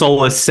because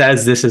Solus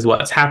says this is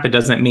what's happened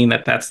doesn't mean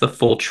that that's the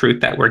full truth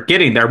that we're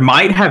getting. There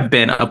might have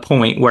been a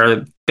point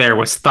where there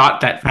was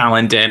thought that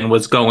Falon'Din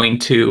was going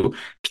to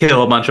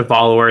kill a bunch of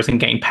followers and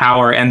gain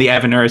power, and the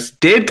Evaners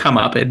did come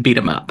up and beat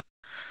him up.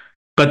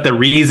 But the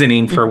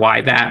reasoning for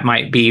why that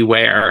might be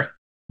where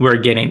we're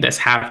getting this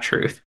half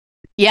truth.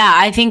 Yeah,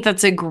 I think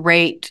that's a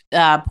great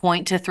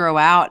point to throw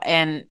out.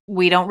 And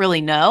we don't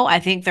really know. I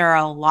think there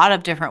are a lot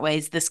of different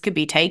ways this could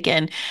be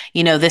taken.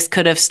 This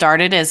could have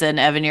started as an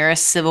Evanirus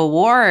civil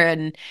war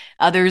and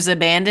others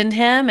abandoned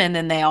him and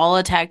then they all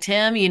attacked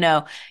him.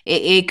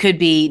 It could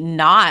be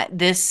not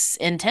this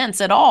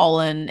intense at all.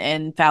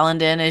 And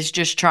Falon'Din is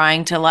just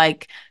trying to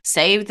like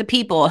save the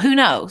people. Who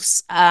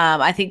knows?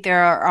 I think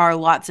there are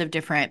lots of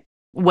different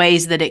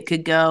ways that it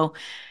could go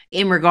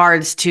in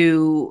regards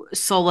to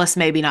Solus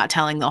maybe not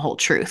telling the whole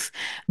truth.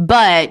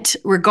 But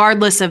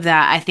regardless of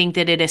that, I think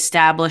that it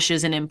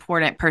establishes an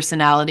important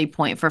personality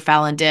point for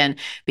Falon'Din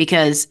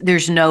because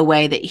there's no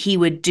way that he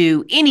would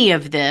do any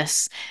of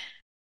this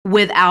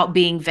without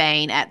being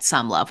vain at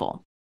some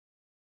level.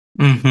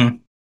 Mm-hmm.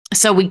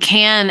 So we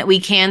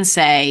can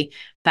say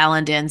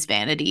Falon'Din's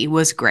vanity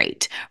was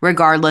great,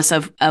 regardless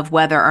of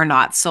whether or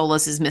not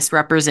Solus is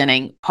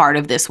misrepresenting part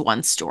of this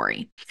one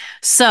story.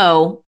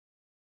 So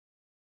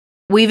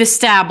we've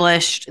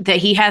established that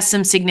he has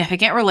some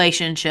significant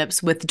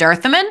relationships with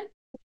Dirthaman,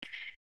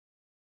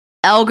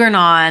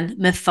 Elgar'nan,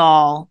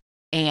 Mythal,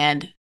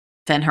 and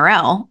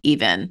Fen'Harel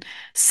even.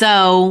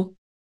 So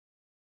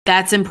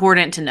that's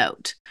important to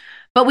note.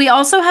 But we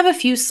also have a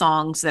few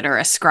songs that are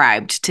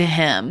ascribed to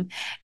him.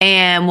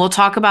 And we'll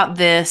talk about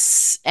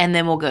this and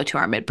then we'll go to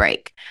our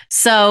mid-break.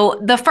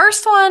 So the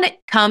first one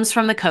comes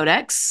from the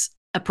Codex,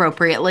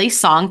 appropriately,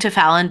 Song to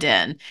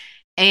Falon'Din.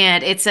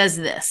 And it says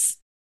this.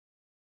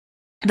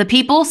 The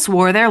people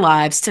swore their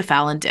lives to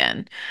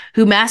Falon'Din,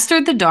 who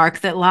mastered the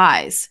dark that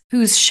lies,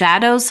 whose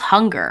shadows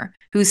hunger,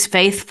 whose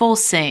faithful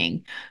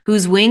sing,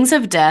 whose wings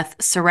of death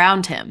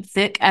surround him,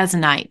 thick as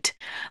night.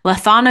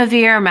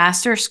 Lethanavir,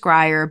 master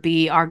scryer,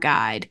 be our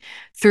guide,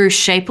 through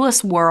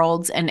shapeless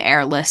worlds and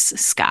airless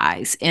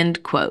skies.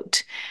 End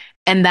quote.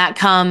 And that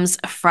comes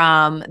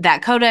from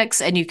that codex,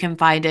 and you can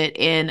find it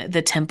in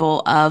the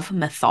Temple of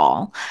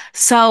Mythal.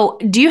 So,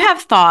 do you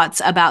have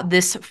thoughts about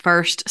this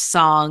first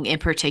song in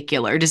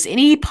particular? Does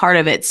any part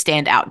of it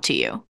stand out to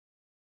you?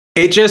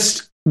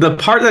 The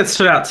part that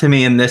stood out to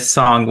me in this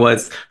song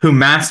was who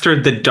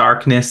mastered the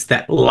darkness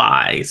that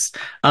lies.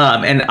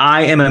 And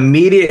I am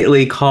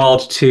immediately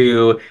called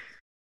to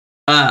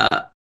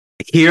uh,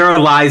 here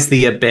lies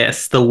the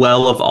abyss, the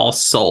well of all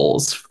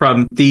souls.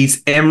 From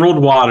these emerald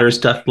waters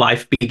doth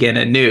life begin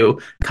anew.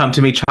 Come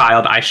to me,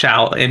 child, I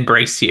shall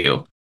embrace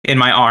you. In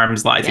my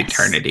arms lies Yes.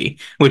 eternity,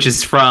 which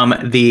is from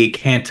the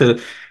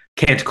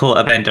Canticle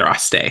of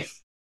Andraste.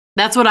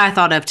 That's what I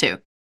thought of too.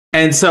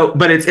 And so,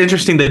 but it's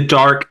interesting the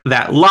dark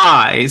that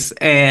lies,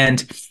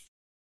 and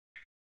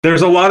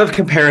there's a lot of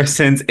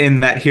comparisons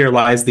in that here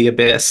lies the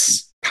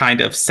abyss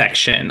kind of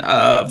section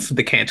of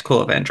the Canticle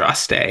of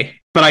Andraste.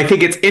 But I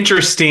think it's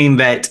interesting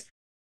that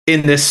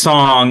in this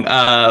song,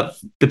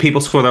 the people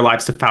swore their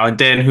lives to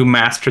Falon'Din, who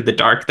mastered the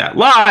dark that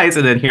lies,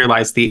 and then here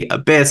lies the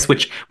abyss,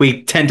 which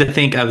we tend to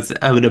think of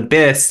an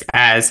abyss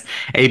as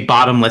a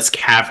bottomless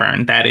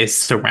cavern that is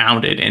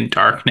surrounded in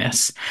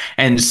darkness.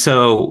 And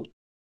so,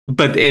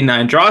 but in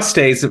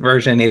Andraste's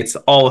version, it's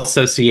all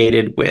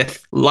associated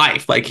with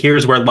life. Like,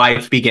 here's where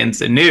life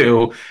begins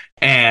anew,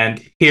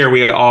 and here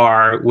we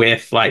are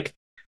with like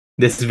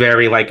this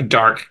very like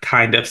dark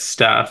kind of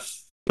stuff,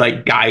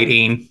 like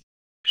guiding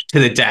to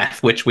the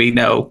death, which we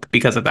know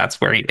because of that's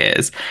where he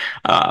is.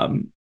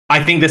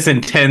 I think this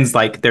intends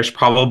like there's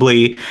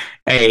probably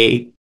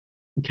a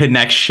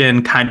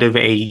connection, kind of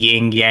a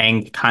yin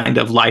yang kind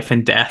of life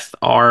and death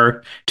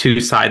are two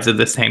sides of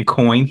the same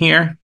coin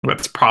here.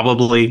 That's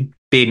probably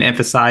being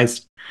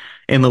emphasized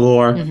in the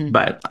lore, Mm-hmm.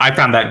 but I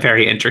found that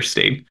very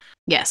interesting.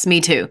 Yes, me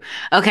too.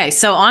 Okay,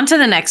 so on to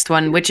the next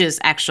one, which is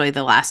actually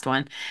the last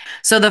one.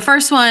 So the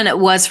first one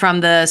was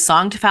from the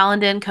Song to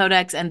Falon'Din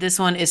Codex, and this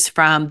one is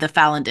from the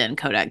Falon'Din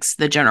Codex,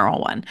 the general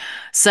one.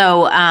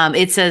 So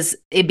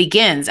it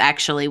begins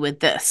actually with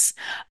this.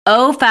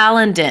 O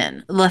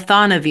Falon'Din,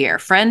 Lethanavir,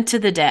 friend to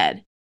the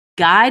dead,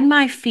 guide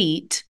my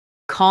feet,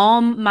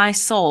 calm my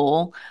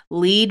soul,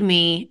 lead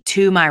me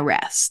to my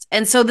rest.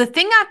 And so the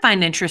thing I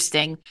find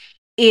interesting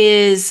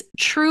is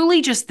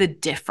truly just the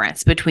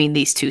difference between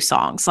these two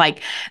songs.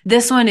 Like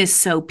this one is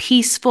so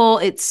peaceful,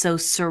 it's so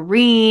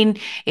serene,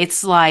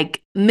 it's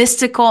like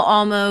mystical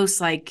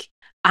almost, like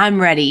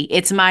I'm ready.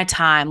 It's my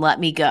time. Let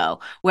me go.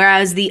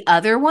 Whereas the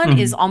other one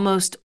is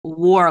almost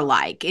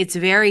warlike. It's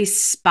very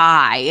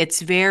spy.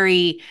 It's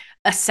very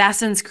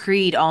Assassin's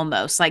Creed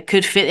almost, like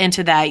could fit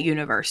into that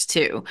universe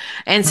too.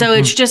 And so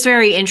it's just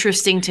very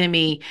interesting to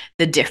me,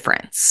 the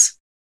difference.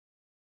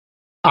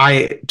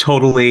 I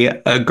totally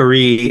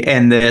agree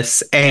in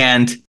this.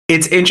 And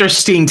it's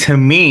interesting to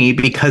me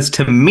because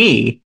to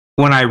me,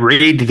 when I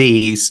read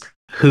these,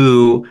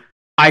 who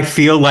I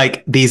feel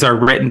like these are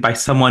written by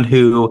someone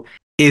who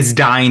is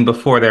dying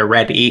before they're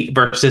ready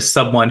versus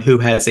someone who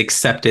has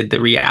accepted the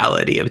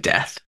reality of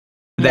death.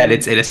 That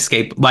it's an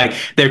escape. Like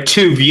there are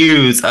two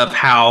views of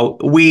how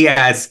we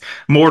as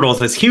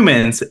mortals, as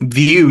humans,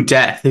 view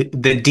death,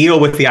 that deal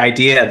with the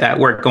idea that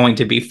we're going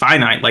to be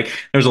finite. Like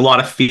there's a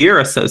lot of fear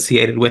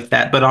associated with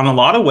that. But on a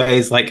lot of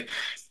ways, like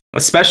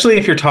especially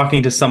if you're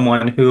talking to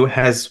someone who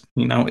has,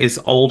 is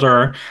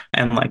older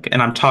and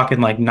I'm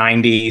talking like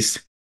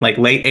 90s, like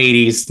late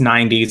 80s,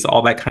 90s,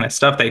 all that kind of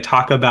stuff. They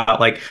talk about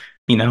like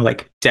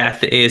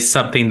death is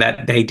something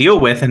that they deal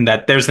with, and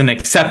that there's an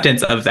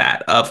acceptance of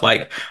that, of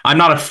like, I'm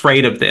not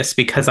afraid of this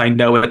because I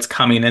know it's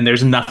coming and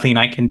there's nothing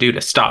I can do to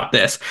stop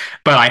this.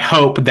 But I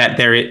hope that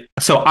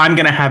so I'm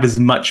going to have as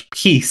much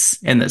peace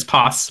in this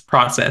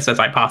process as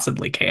I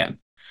possibly can.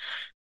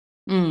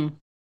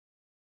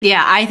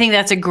 Yeah, I think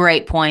that's a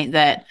great point,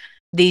 that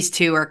these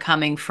two are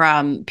coming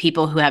from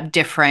people who have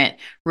different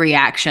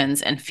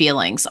reactions and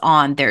feelings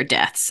on their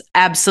deaths.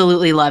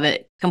 Absolutely love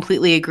it.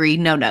 Completely agree.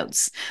 No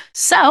notes.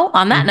 So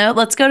on that note,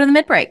 let's go to the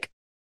mid-break.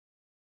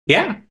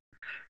 Yeah.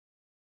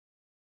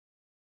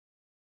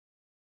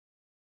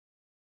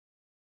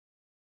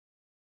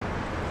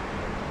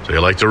 So you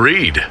like to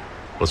read?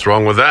 What's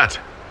wrong with that?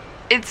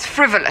 It's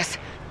frivolous.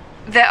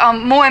 There are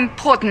more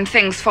important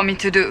things for me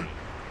to do.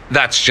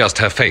 That's just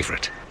her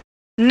favorite.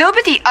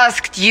 Nobody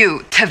asked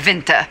you to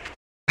winter.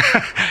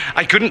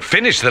 I couldn't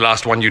finish the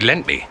last one you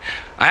lent me.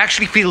 I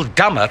actually feel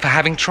dumber for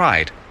having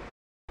tried.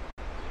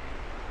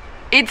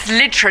 It's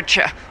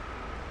literature.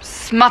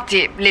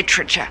 Smutty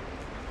literature.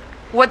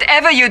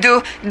 Whatever you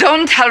do,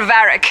 don't tell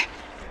Varric.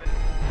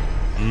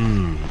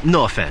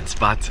 No offense,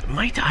 but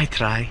might I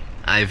try?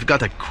 I've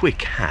got a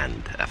quick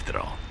hand, after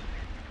all.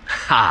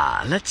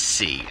 Let's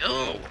see.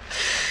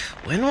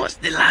 When was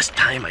the last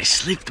time I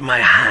slipped my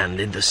hand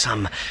into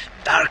some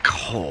dark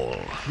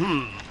hole?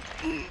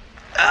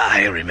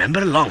 I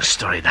remember. Long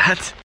story,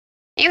 that.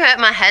 You hurt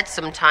my head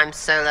sometimes,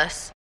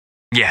 Solus.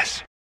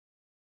 Yes.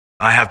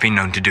 I have been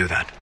known to do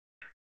that.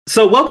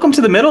 So welcome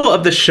to the middle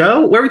of the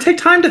show where we take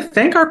time to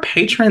thank our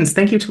patrons.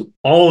 Thank you to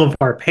all of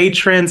our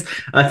patrons.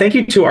 Thank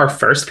you to our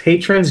first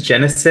patrons,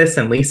 Genesis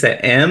and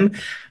Lisa M.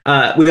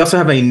 We also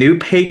have a new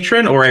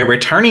patron, or a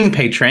returning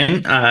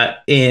patron,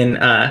 in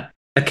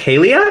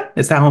Acalia.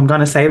 Is that how I'm going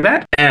to say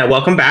that?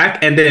 Welcome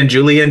back. And then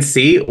Julian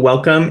C.,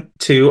 welcome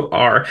to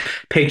our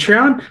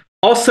Patreon.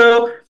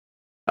 Also,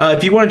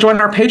 if you want to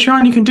join our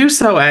Patreon, you can do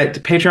so at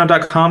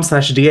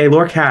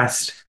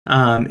patreon.com/DALorecast.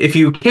 If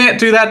you can't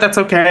do that, that's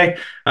okay.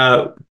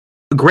 A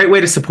great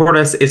way to support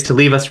us is to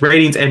leave us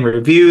ratings and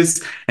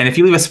reviews. And if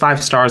you leave us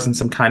 5 stars and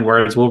some kind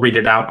words, we'll read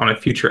it out on a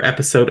future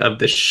episode of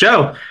the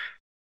show.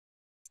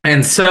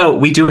 And so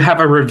we do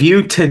have a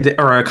review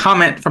or a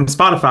comment from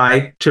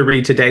Spotify to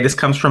read today. This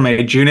comes from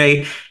a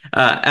June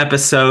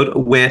episode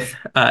with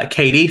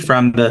Katie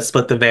from the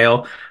Split the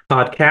Veil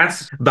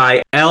podcast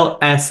by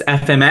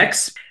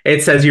LSFMX.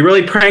 It says, "You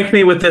really pranked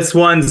me with this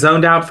one.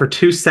 Zoned out for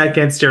 2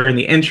 seconds during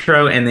the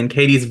intro, and then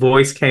Katie's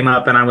voice came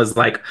up, and I was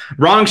like,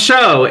 wrong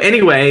show.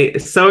 Anyway,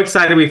 so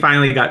excited we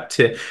finally got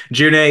to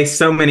June.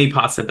 So many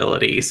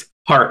possibilities.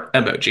 Heart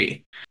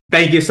emoji."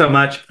 Thank you so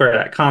much for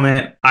that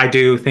comment. I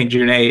do think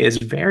June is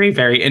very,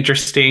 very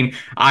interesting.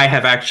 I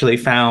have actually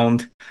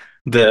found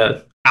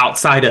the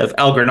outside of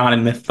Elgranon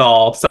and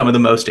Mythal some of the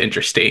most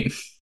interesting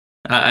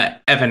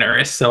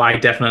Evanurus. So I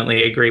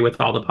definitely agree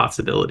with all the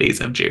possibilities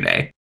of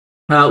June.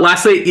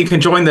 Lastly, you can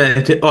join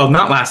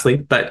not lastly,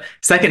 but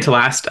second to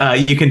last,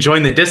 you can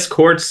join the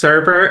Discord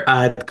server,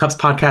 Cubs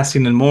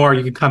Podcasting and more.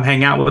 You can come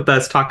hang out with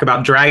us, talk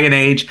about Dragon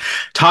Age,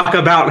 talk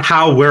about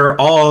how we're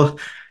all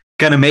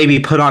gonna maybe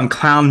put on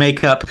clown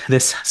makeup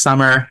this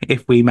summer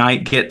if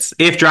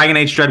Dragon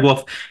Age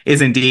Dreadwolf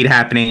is indeed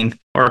happening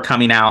or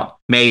coming out.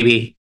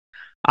 Maybe.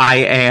 I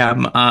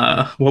am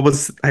I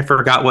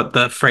forgot what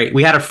the phrase,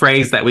 we had a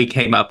phrase that we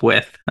came up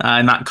with,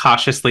 not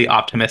cautiously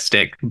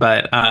optimistic,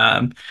 but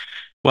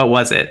what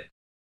was it?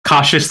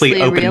 Cautiously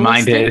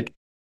open-minded. Realistic?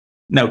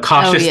 No,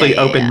 cautiously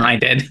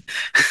open-minded.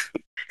 Yeah.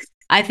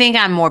 I think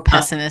I'm more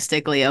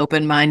pessimistically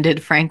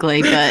open-minded,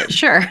 frankly, but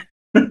sure.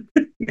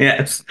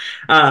 Yes.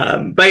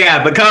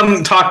 But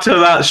come talk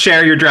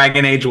share your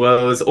Dragon Age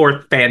woes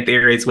or fan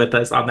theories with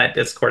us on that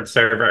Discord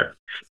server.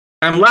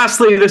 And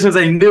lastly, this is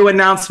a new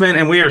announcement,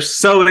 and we are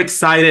so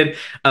excited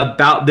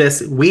about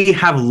this. We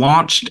have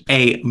launched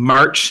a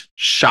merch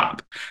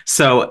shop.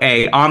 So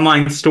a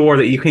online store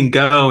that you can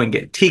go and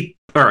get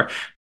teacups.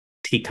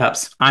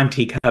 I'm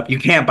teacup. You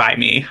can't buy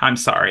me. I'm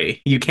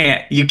sorry. You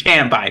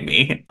can't buy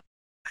me.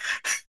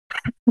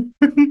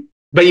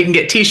 But you can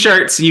get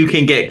t-shirts, you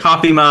can get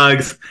coffee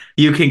mugs,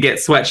 you can get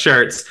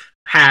sweatshirts,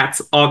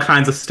 hats, all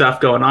kinds of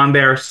stuff going on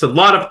there. So a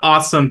lot of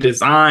awesome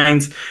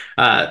designs.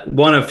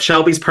 One of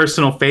Shelby's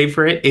personal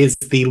favorite is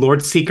the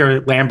Lord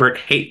Seeker Lambert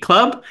Hate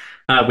Club.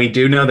 We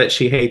do know that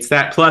she hates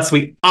that. Plus,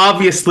 we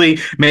obviously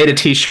made a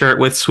t-shirt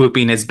with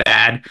 "Swooping is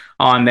Bad"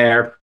 on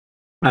there.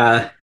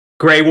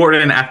 Grey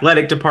Warden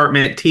Athletic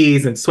Department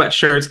tees and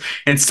sweatshirts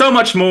and so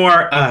much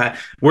more.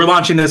 We're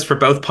launching this for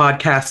both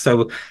podcasts,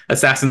 so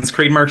Assassin's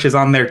Creed merch is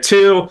on there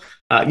too.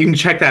 You can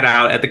check that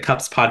out at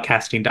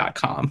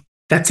thecupspodcasting.com.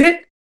 That's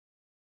it.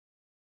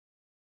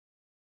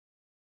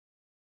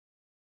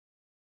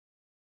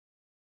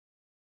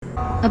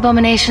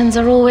 Abominations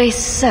are always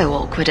so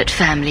awkward at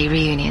family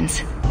reunions.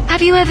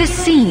 Have you ever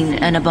seen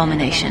an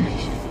abomination?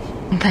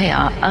 They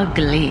are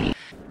ugly.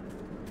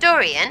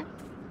 Dorian,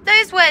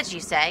 those words you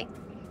say,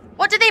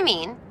 what do they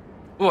mean?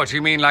 What,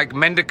 you mean like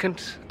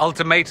mendicant?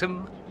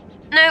 Ultimatum?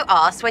 No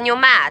arse when you're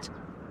mad.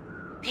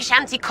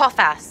 Pishanti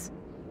Kothas.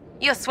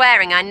 You're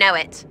swearing, I know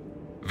it.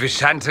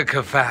 Vishanta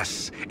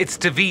Kafas. It's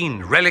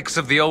Tavine, relics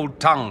of the old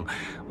tongue.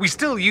 We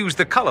still use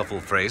the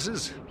colourful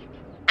phrases.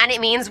 And it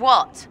means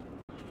what?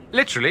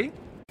 Literally,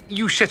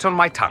 you shit on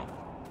my tongue.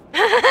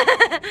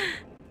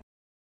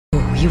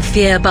 You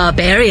fear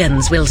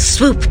barbarians will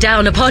swoop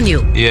down upon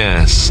you.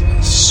 Yes,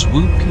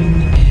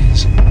 swooping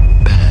is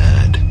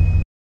bad.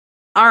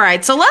 All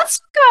right, so let's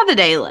talk about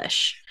the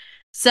Dalish.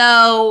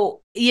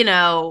 So,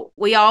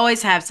 we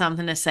always have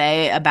something to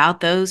say about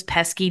those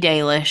pesky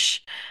Dalish.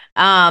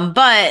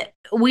 But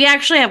we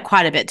actually have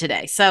quite a bit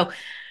today. So,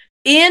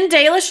 in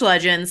Dalish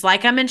legends,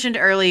 like I mentioned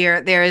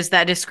earlier, there is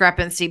that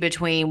discrepancy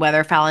between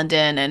whether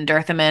Falon'Din and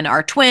Dirthamin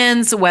are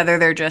twins, whether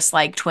they're just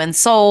like twin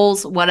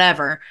souls,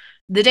 whatever.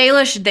 The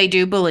Dalish, they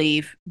do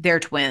believe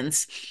they're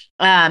twins.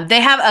 They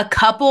have a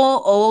couple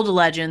old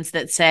legends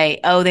that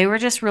say, oh, they were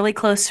just really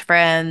close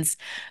friends.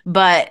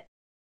 But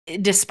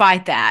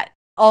despite that,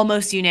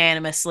 almost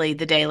unanimously,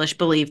 the Dalish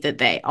believe that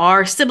they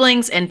are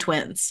siblings and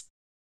twins.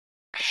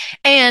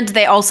 And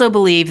they also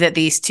believe that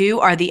these two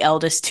are the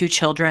eldest two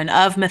children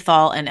of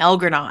Mythal and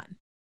Elgranon.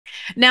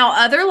 Now,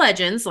 other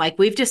legends, like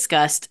we've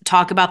discussed,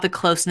 talk about the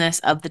closeness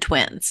of the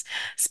twins,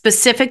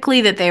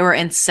 specifically that they were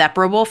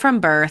inseparable from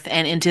birth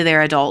and into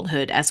their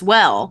adulthood as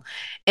well.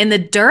 In the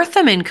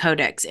Dirthamin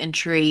Codex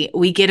entry,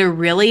 we get a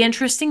really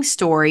interesting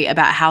story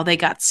about how they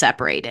got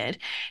separated.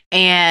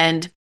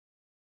 And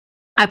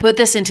I put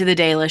this into the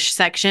Dalish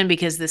section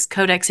because this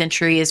codex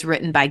entry is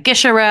written by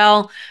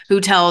Gisharel, who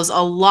tells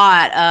a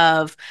lot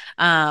of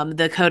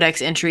the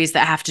codex entries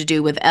that have to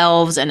do with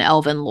elves and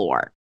elven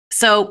lore.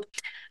 So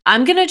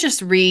I'm going to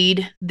just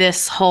read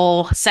this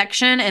whole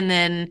section and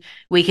then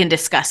we can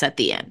discuss at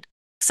the end.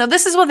 So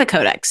this is what the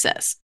codex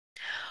says.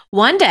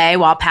 One day,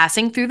 while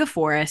passing through the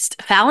forest,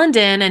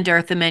 Falon'Din and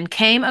Dirthamin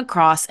came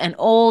across an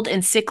old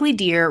and sickly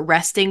deer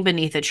resting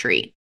beneath a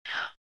tree.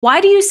 "Why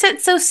do you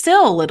sit so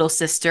still, little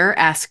sister?"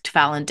 asked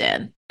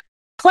Falon'Din.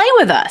 "Play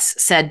with us,"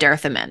 said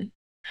Dirthamin.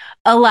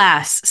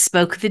 "Alas,"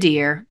 spoke the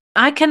deer,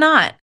 "I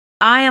cannot.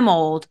 I am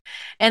old,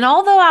 and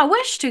although I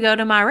wish to go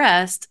to my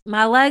rest,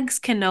 my legs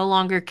can no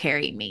longer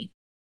carry me."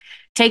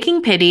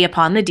 Taking pity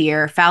upon the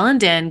deer,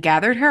 Falon'Din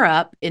gathered her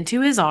up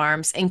into his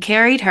arms and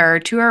carried her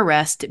to her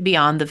rest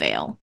beyond the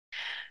vale.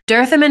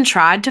 Dirthamin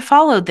tried to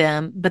follow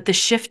them, but the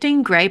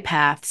shifting gray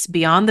paths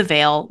beyond the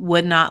vale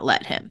would not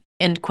let him.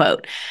 End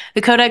quote.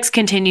 The codex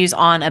continues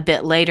on a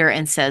bit later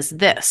and says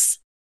this.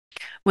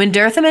 When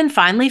Dirthamin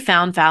finally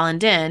found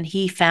Falon'Din,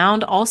 he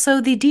found also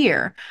the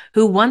deer,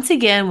 who once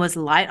again was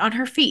light on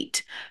her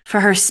feet, for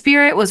her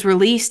spirit was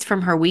released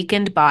from her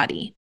weakened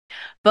body.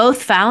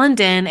 Both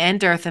Falon'Din and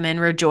Dirthamin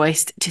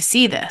rejoiced to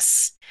see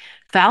this.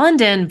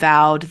 Falon'Din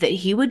vowed that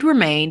he would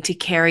remain to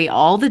carry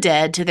all the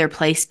dead to their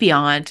place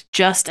beyond,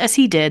 just as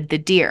he did the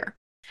deer.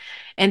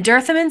 And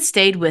Dirthamin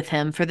stayed with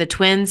him, for the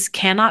twins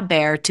cannot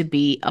bear to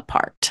be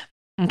apart.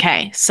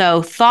 Okay,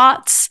 so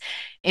thoughts,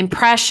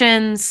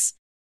 impressions,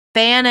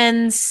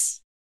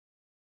 fanons,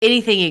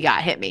 anything you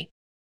got, hit me.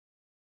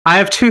 I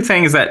have two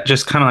things that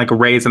just kind of like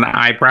raise an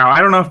eyebrow.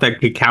 I don't know if they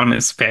could count them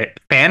as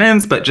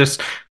fanons, but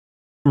just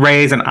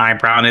raise an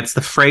eyebrow. And it's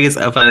the phrase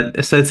of an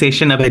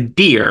association of a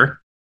deer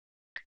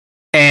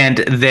and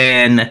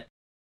then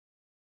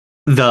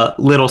the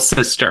little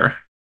sister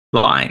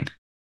line.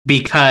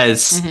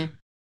 Because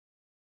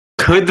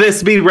could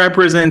this be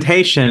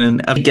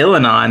representation of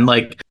Gillenon?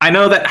 Like, I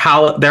know that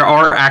there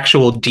are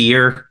actual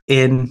deer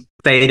in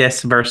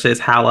Thedas versus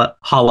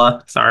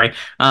Hala. Sorry.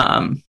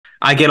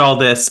 I get all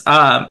this.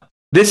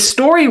 This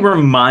story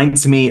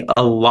reminds me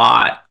a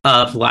lot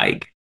of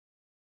like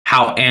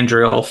how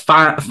Andriel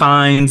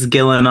finds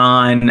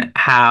Gillenon,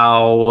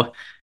 how,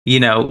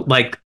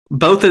 like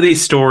both of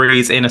these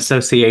stories in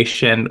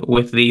association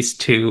with these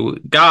two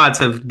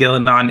gods of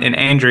Gillenon and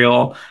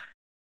Andriel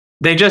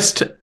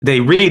they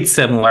read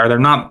similar. They're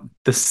not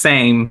the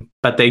same,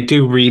 but they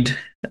do read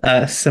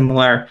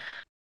similar.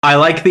 I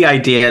like the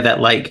idea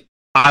that like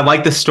I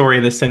like the story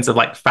in the sense of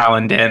like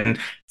Falon'Din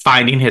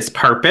finding his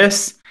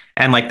purpose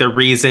and like the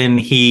reason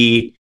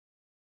he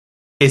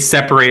is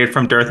separated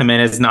from Dirthaman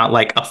is not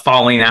like a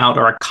falling out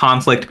or a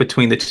conflict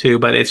between the two,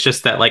 but it's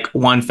just that like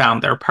one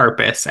found their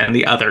purpose and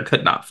the other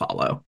could not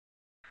follow.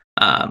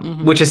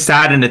 Which is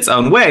sad in its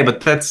own way,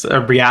 but that's a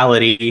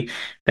reality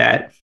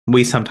that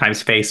we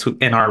sometimes face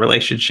in our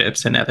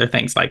relationships and other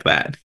things like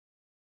that.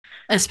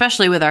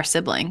 Especially with our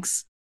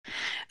siblings.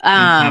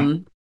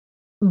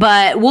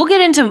 But we'll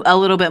get into a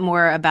little bit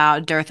more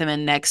about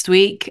Dirthaman next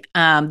week.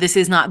 This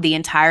is not the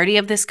entirety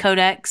of this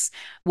codex.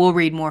 We'll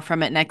read more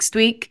from it next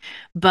week.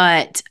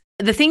 But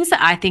the things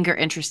that I think are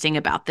interesting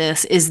about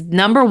this is,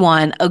 number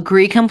one,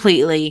 agree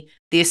completely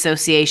the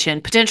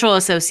potential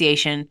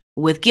association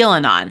with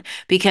Gillenon,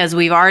 because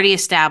we've already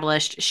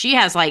established she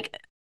has like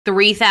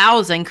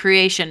 3,000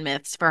 creation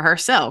myths for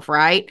herself,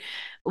 right?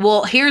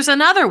 Well, here's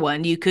another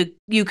one you could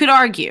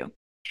argue.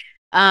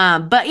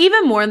 But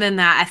even more than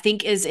that, I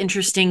think is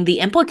interesting the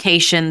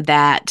implication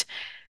that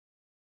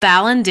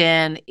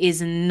Falon'Din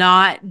is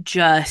not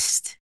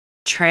just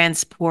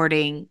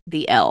transporting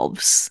the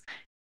elves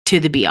to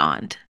the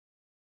beyond.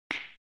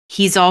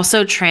 He's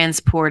also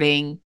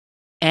transporting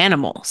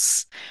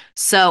animals.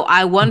 So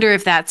I wonder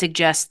if that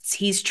suggests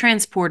he's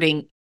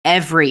transporting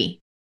every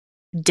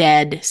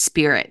dead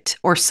spirit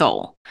or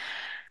soul,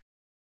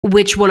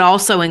 which would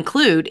also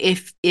include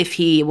if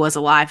he was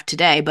alive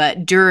today,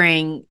 but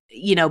during,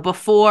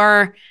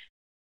 before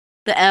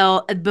the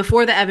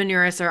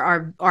Evanurus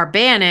are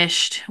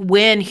banished,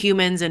 when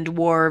humans and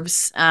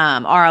dwarves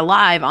are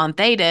alive on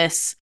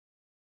Thedas,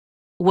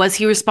 was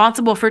he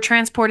responsible for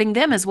transporting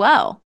them as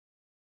well?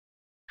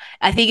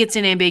 I think it's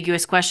an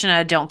ambiguous question.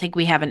 I don't think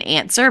we have an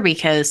answer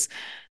because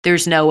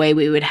there's no way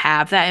we would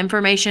have that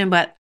information.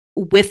 But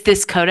with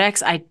this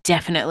codex, I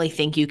definitely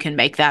think you can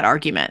make that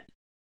argument.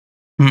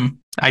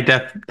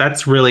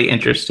 That's really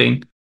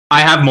interesting.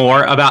 I have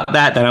more about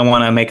that I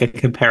want to make a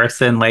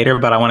comparison later,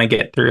 but I want to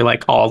get through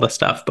like all the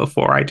stuff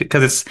before I do,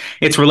 because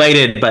it's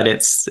related, but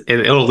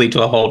it'll lead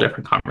to a whole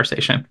different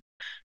conversation.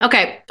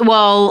 Okay,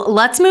 well,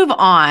 let's move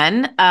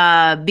on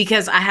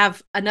because I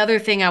have another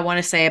thing I want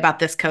to say about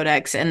this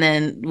codex, and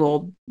then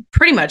we'll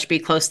pretty much be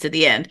close to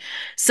the end.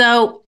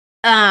 So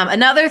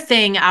another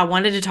thing I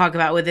wanted to talk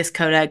about with this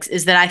codex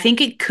is that I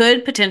think it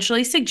could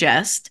potentially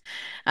suggest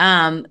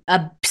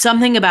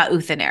something about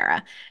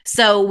Uthenera.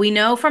 So we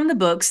know from the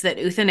books that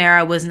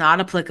Uthenera was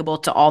not applicable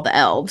to all the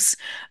elves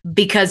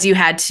because you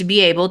had to be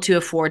able to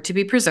afford to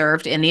be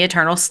preserved in the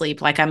eternal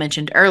sleep, like I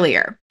mentioned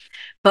earlier.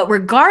 But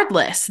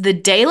regardless, the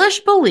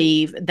Dalish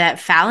believe that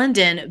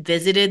Falon'Din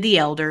visited the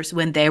elders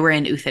when they were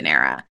in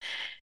Uthenera.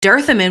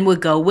 Dirthaman would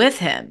go with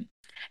him.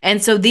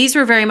 And so these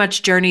were very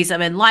much journeys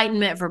of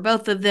enlightenment for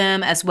both of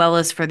them, as well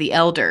as for the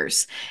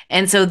elders.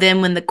 And so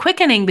then when the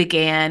quickening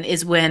began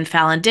is when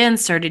Falon'Din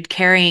started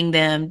carrying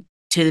them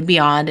to the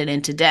beyond and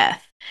into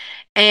death.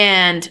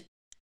 And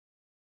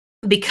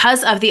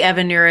because of the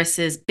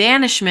Evanurus'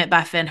 banishment by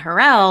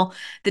Fen'Harel,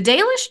 the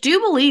Dalish do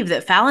believe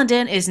that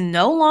Falon'Din is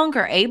no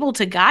longer able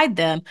to guide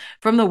them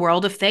from the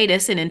world of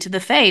Thedas and into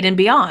the Fade and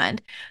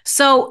beyond.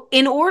 So,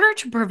 in order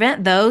to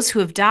prevent those who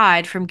have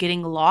died from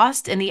getting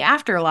lost in the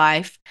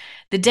afterlife,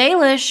 the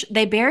Dalish,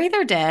 they bury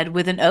their dead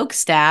with an oak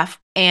staff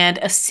and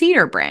a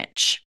cedar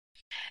branch.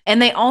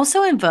 And they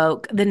also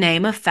invoke the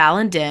name of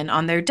Falon'Din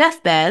on their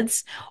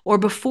deathbeds or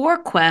before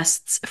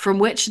quests from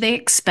which they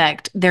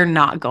expect they're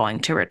not going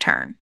to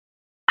return.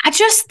 I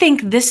just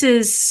think this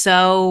is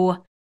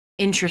so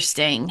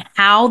interesting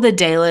how the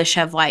Dalish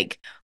have like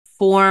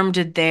formed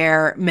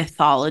their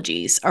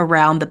mythologies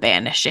around the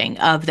banishing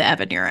of the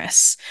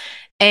Evanurus.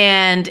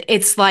 And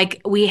it's like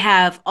we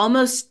have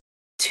almost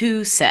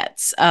two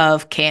sets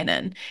of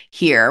canon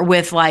here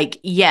with like,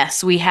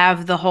 yes, we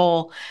have the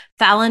whole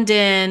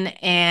Falon'Din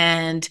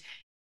and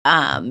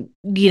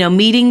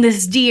meeting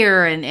this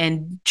deer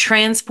and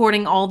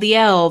transporting all the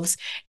elves.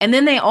 And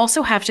then they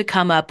also have to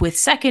come up with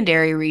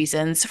secondary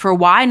reasons for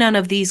why none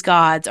of these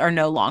gods are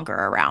no longer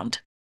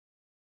around.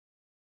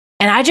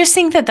 And I just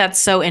think that that's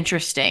so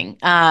interesting.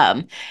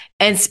 And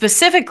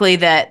specifically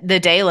that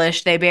the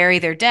Dalish, they bury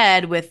their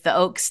dead with the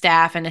oak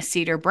staff and a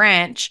cedar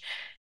branch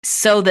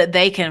so that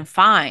they can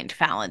find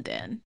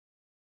Falon'Din.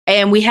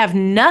 And we have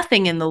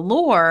nothing in the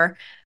lore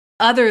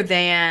other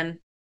than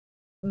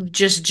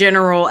just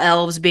general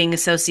elves being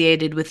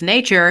associated with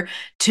nature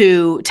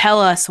to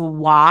tell us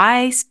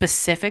why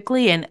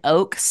specifically an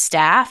oak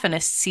staff and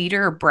a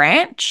cedar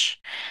branch.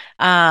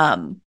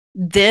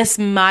 This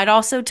might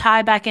also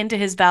tie back into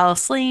his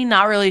Valesleen,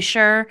 not really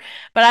sure,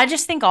 but I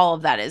just think all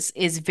of that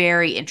is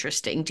very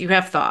interesting. Do you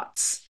have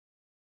thoughts?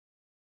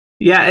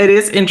 Yeah, it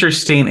is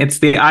interesting. It's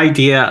the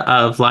idea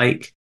of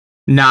like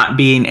not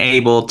being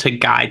able to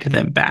guide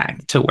them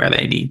back to where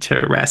they need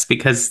to rest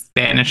because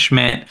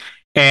banishment.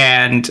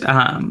 And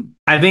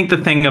I think the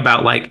thing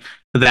about like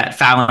that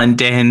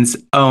Falon'Din's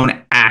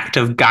own act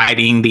of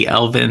guiding the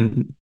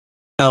elven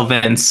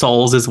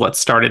souls is what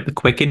started the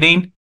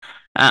quickening.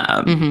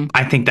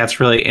 I think that's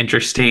really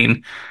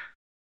interesting.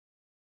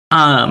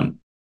 Um,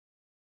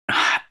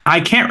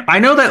 I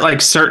know that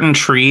like certain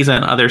trees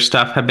and other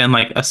stuff have been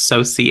like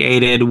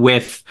associated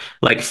with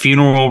like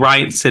funeral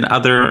rites in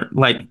other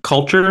like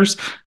cultures,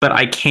 but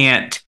I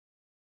can't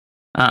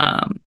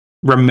um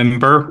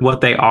remember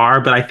what they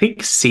are. But I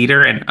think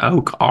cedar and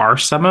oak are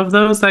some of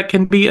those that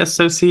can be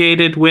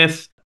associated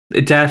with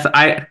death.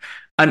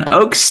 An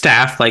oak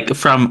staff, like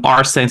from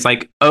our sense,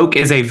 like oak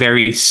is a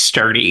very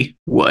sturdy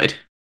wood.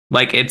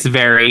 Like it's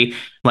very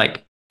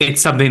like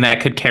it's something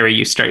that could carry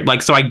you straight.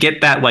 Like so I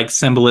get that like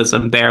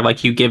symbolism there.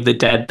 Like you give the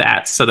dead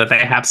that so that they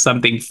have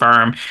something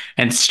firm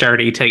and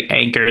sturdy to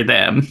anchor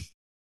them,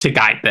 to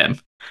guide them.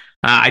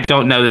 I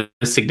don't know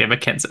the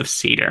significance of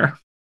cedar,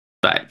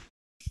 but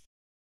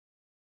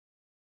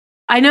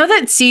I know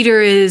that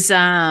cedar is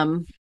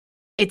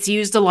it's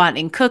used a lot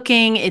in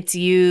cooking. It's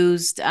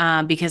used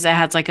because it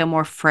has like a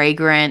more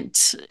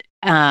fragrant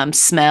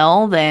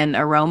smell than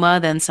aroma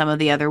than some of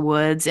the other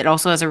woods. It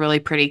also has a really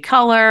pretty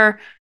color.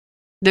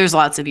 There's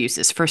lots of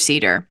uses for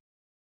cedar.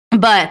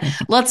 But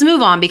let's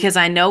move on because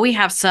I know we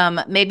have some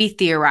maybe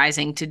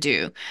theorizing to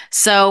do.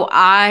 So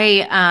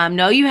I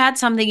know you had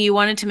something you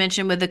wanted to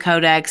mention with the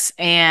Codex,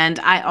 and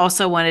I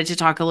also wanted to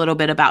talk a little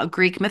bit about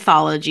Greek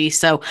mythology.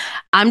 So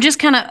I'm just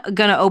kind of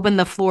going to open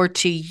the floor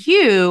to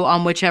you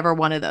on whichever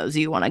one of those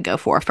you want to go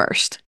for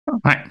first.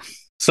 all right.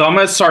 So I'm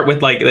going to start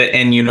with like the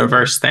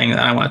in-universe thing that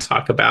I want to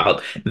talk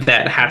about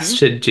that has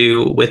to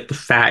do with the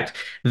fact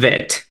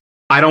that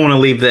I don't want to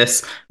leave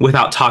this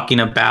without talking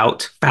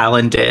about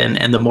Falon'Din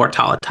and the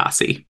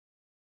Mortalitasi.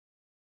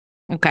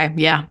 Okay,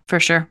 yeah, for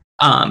sure.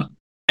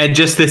 And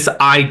just this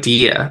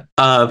idea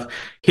of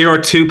here are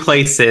two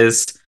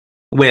places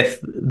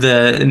with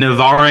the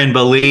Navaran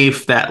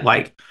belief that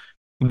like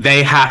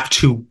they have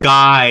to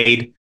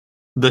guide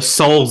the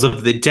souls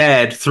of the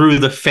dead through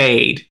the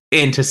fade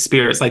into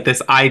spirits, like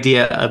this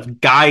idea of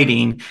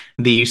guiding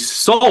these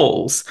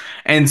souls.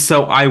 And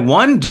so I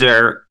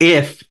wonder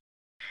if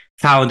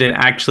Falon'Din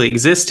actually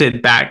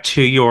existed, back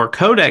to your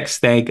codex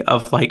thing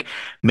of like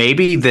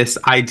maybe this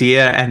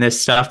idea and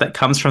this stuff that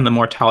comes from the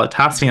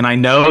Mortalitasi. And I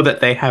know that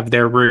they have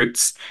their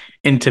roots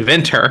in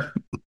Tevinter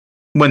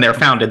when they're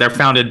founded. They're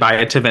founded by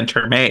a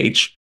Tevinter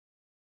mage.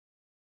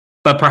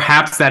 But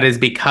perhaps that is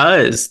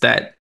because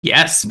that,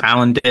 yes,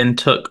 Falon'Din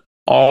took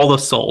all the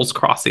souls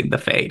crossing the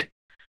fade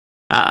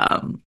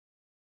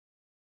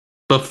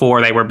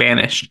before they were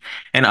banished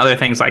and other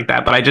things like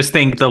that. But I just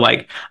think the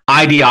like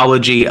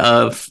ideology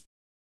of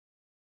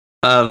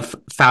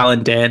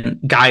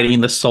Falon'Din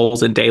guiding the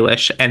souls in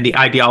Dalish and the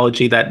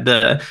ideology that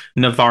the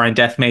Navaran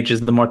death mages,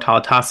 the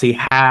Mortalitasi,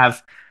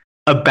 have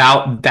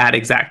about that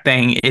exact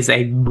thing is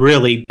a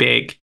really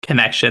big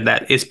connection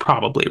that is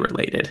probably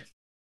related.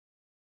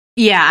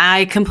 Yeah,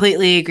 I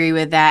completely agree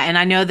with that. And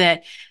I know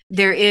that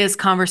there is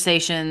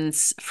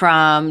conversations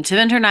from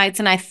Tevinter Knights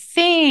and I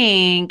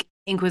think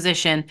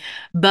Inquisition,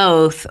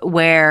 both,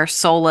 where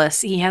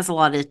Solus, he has a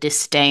lot of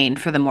disdain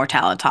for the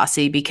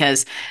Mortalitasi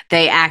because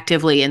they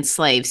actively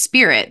enslave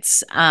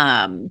spirits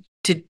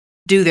to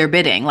do their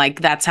bidding.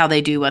 Like that's how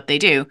they do what they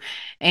do.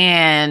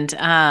 And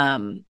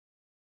I'm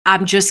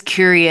just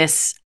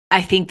curious.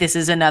 I think this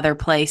is another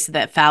place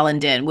that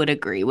Falon'Din would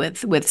agree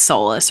with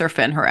Solus or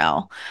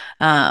Fen'Harel.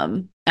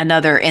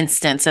 Another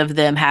instance of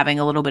them having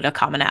a little bit of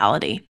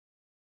commonality.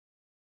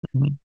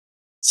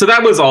 So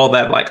that was all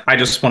that like I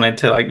just wanted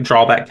to like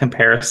draw that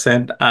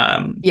comparison.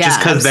 Just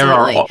because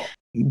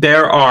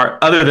there are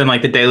other than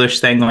like the Dalish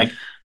thing, like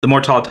the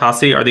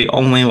Mortalitasi are the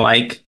only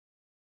like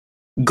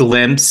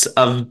glimpse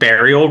of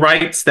burial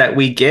rites that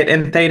we get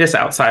in Thedas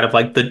outside of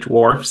like the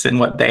dwarfs and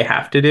what they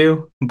have to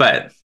do.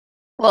 But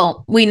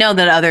well, we know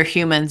that other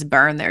humans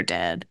burn their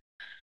dead.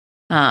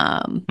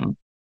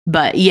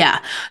 But yeah.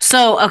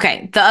 So,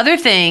 okay. The other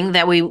thing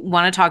that we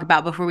want to talk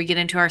about before we get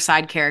into our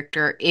side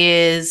character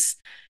is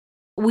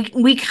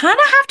we kind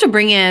of have to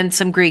bring in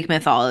some Greek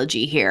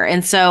mythology here.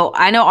 And so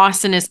I know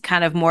Austin is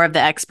kind of more of the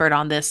expert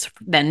on this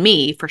than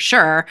me, for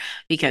sure,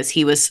 because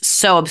he was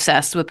so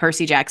obsessed with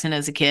Percy Jackson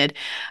as a kid.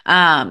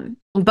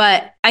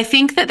 But I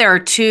think that there are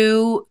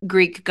two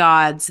Greek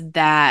gods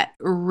that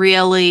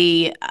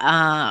really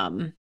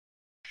come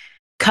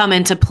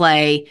into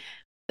play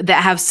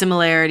that have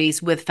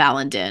similarities with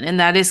Falon'Din, and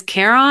that is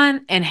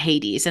Charon and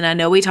Hades. And I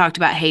know we talked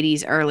about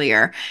Hades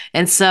earlier.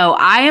 And so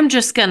I am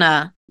just going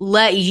to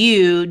let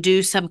you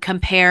do some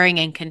comparing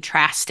and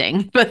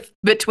contrasting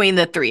between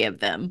the three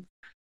of them.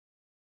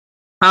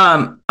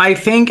 I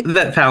think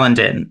that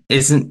Falon'Din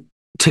isn't,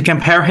 to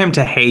compare him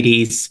to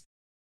Hades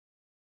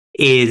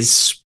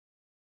is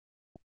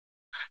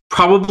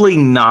probably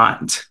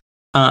not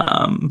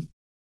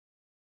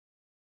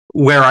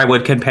where I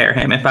would compare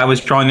him if I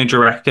was drawing a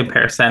direct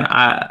comparison.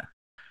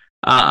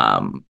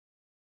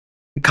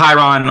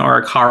 Chiron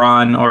or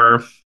Charon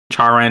or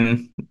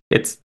Charon,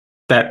 it's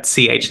that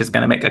CH is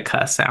going to make a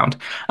cuss sound.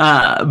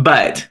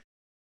 But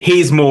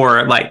he's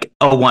more like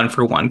a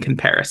one-for-one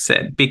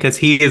comparison because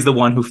he is the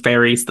one who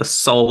ferries the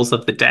souls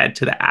of the dead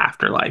to the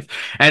afterlife.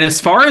 And as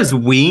far as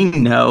we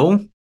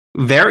know,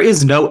 there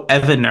is no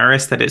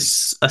Evanuris that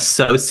is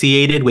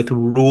associated with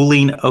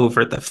ruling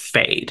over the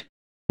Fade,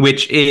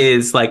 which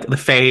is like the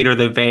Fade or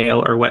the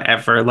Veil or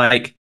whatever.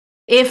 Like,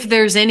 If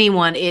there's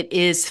anyone, it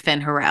is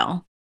Finn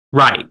Harrell.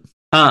 right.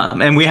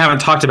 And we haven't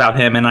talked about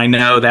him, and I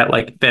know that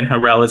like Ben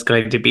Harrell is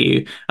going to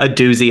be a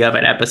doozy of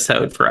an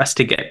episode for us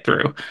to get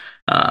through.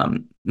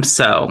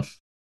 So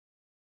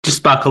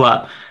just buckle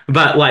up.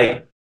 But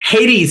like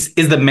Hades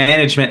is the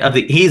management of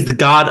he's the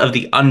god of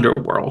the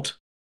underworld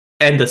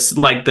and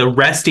the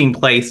resting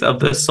place of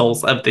the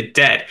souls of the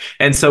dead.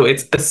 And so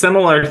it's a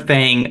similar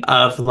thing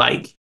of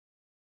like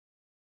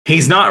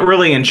he's not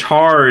really in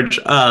charge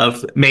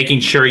of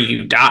making sure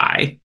you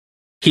die.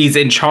 He's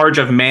in charge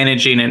of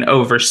managing and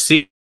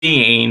overseeing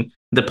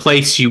the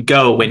place you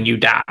go when you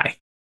die.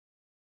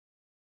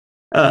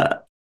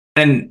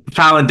 And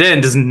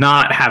Falon'Din does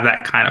not have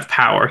that kind of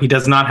power. He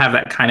does not have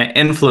that kind of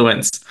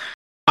influence.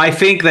 I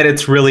think that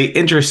it's really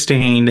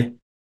interesting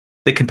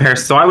the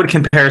comparison. So I would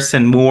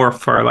comparison more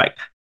for like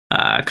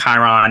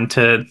Chiron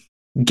to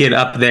get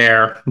up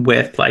there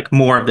with like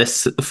more of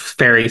this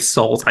fairy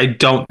souls. I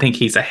don't think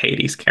he's a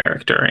Hades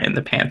character in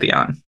the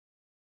Pantheon.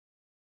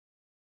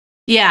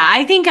 Yeah,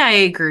 I think I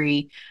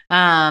agree.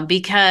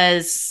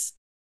 Because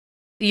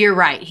you're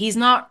right. He's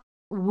not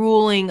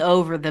ruling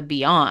over the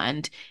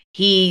beyond.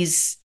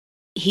 He's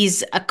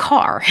a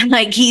car.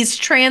 Like he's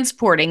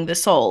transporting the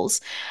souls.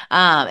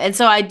 And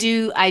so I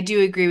do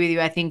agree with you.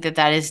 I think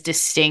that is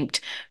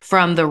distinct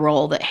from the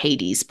role that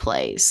Hades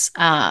plays.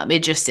 It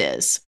just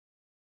is.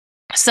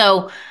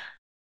 So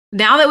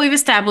now that we've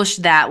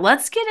established that,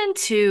 let's get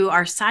into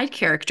our side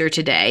character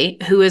today,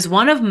 who is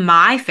one of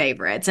my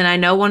favorites, and I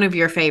know one of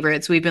your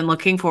favorites. We've been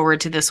looking forward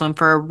to this one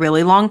for a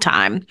really long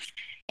time,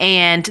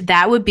 and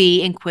that would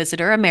be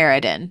Inquisitor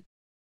Ameridin,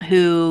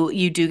 who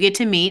you do get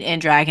to meet in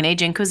Dragon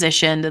Age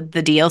Inquisition, the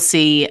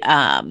DLC,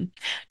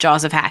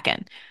 Jaws of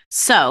Hacken.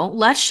 So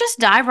let's just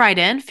dive right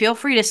in. Feel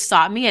free to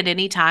stop me at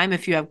any time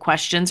if you have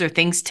questions or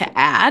things to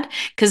add,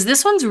 because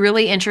this one's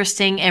really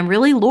interesting and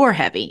really lore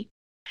heavy.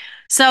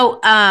 So,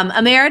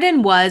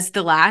 Ameridin was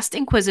the last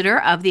inquisitor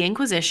of the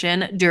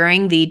Inquisition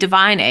during the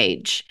Divine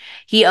Age.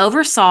 He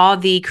oversaw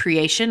the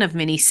creation of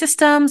many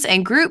systems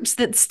and groups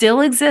that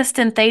still exist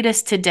in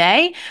Thedas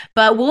today,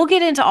 but we'll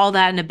get into all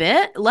that in a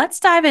bit.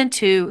 Let's dive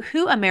into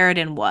who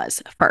Ameridin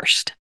was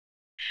first.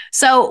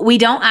 So, we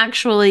don't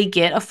actually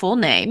get a full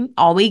name.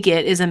 All we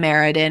get is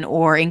Ameridin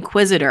or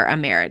Inquisitor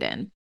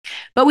Ameridin.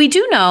 But we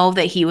do know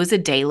that he was a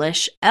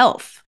Dalish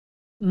elf.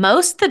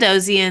 Most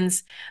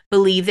Thedosians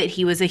believe that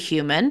he was a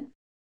human,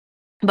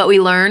 but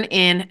we learn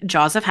in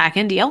Jaws of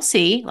Hacken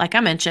DLC, like I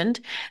mentioned,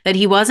 that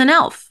he was an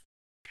elf.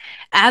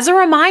 As a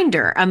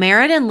reminder,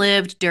 Ameridin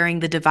lived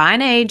during the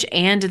Divine Age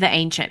and the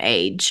Ancient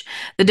Age.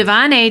 The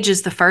Divine Age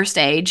is the first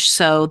age,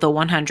 so the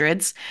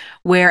 100s,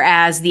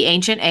 whereas the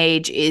Ancient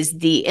Age is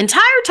the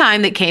entire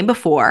time that came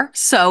before.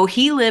 So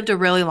he lived a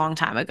really long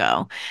time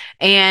ago.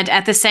 And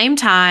at the same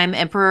time,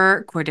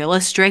 Emperor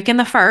Cordelis Draken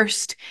I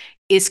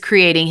is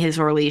creating his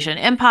Orlesian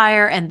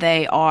Empire, and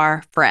they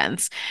are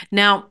friends.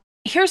 Now,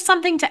 here's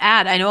something to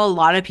add. I know a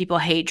lot of people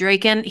hate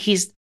Draken.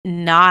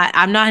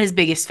 I'm not his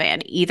biggest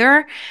fan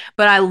either,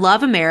 but I love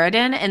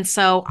Ameridin. And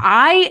so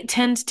I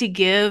tend to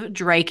give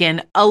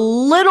Draken a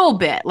little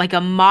bit, like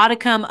a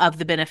modicum of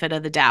the benefit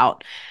of the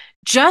doubt,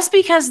 just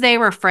because they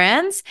were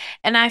friends.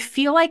 And I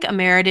feel like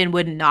Ameridin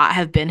would not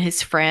have been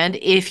his friend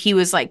if he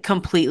was like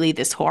completely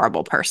this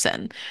horrible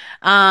person.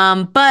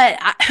 But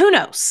who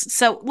knows?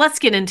 So let's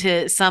get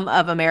into some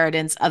of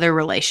Ameridin's other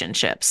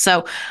relationships.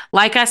 So,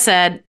 like I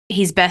said,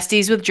 he's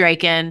besties with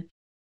Draken,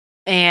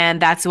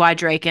 and that's why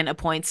Draken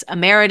appoints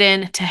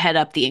Ameridin to head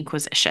up the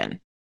Inquisition.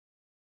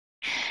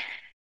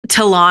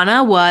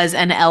 Talana was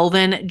an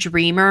elven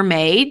dreamer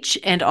mage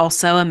and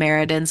also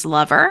Ameridin's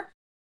lover.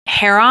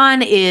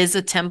 Heron is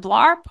a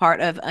Templar,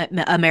 part of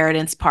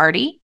Ameridin's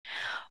party.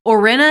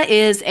 Orina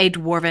is a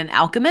dwarven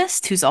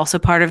alchemist who's also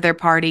part of their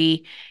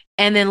party.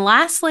 And then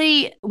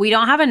lastly, we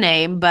don't have a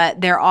name,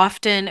 but they're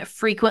often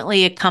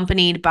frequently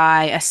accompanied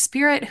by a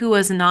spirit who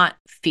was not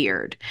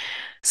feared.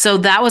 So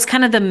that was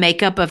kind of the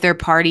makeup of their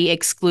party,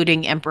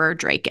 excluding Emperor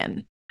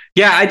Draken.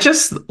 Yeah, I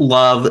just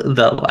love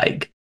the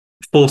like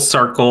full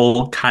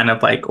circle kind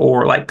of like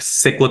or like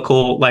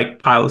cyclical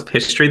like pile of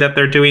history that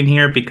they're doing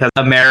here, because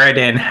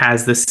Ameridin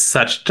has this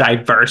such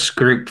diverse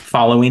group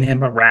following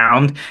him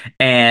around,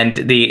 and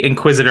the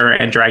Inquisitor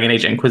and Dragon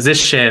Age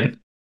Inquisition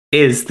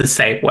is the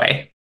same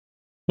way.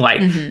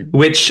 Like,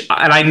 which,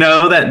 and I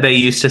know that they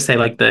used to say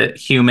like the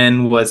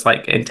human was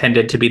like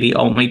intended to be the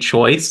only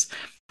choice,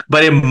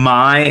 but in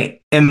my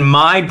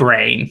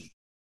brain,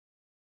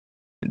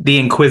 the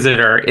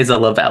Inquisitor is a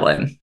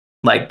Lavellan.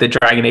 Like the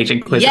Dragon Age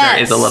Inquisitor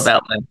is a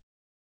Lavellan.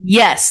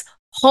 Yes,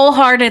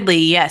 wholeheartedly,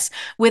 yes.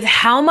 With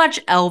how much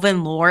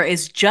elven lore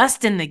is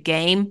just in the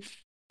game,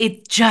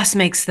 it just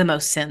makes the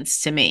most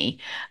sense to me.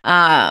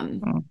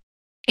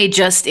 It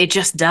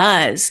just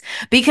does.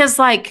 Because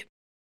like,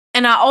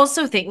 and I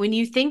also think when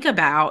you think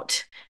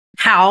about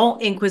how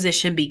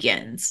Inquisition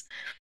begins,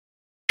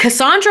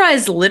 Cassandra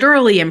is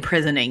literally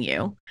imprisoning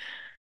you.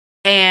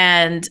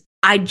 And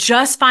I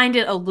just find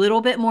it a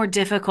little bit more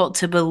difficult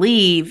to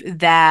believe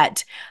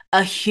that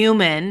a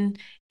human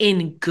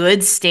in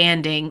good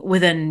standing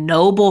with a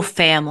noble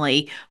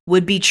family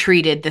would be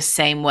treated the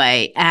same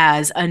way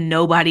as a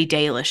nobody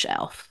Dalish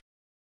elf.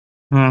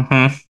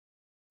 Mm-hmm.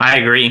 I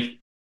agree.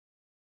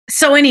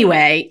 So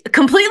anyway,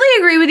 completely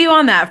agree with you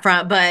on that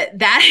front, but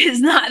that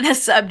is not the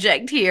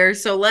subject here.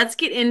 So let's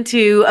get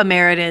into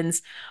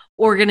Ameridan's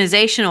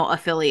organizational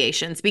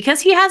affiliations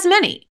because he has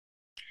many.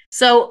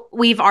 So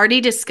we've already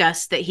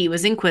discussed that he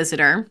was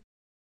Inquisitor,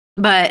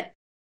 but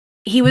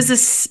he was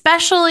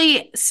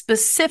especially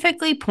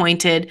specifically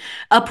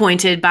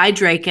appointed by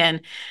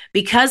Draken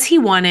because he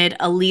wanted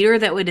a leader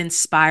that would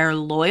inspire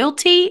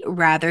loyalty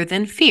rather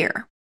than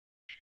fear.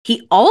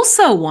 He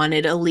also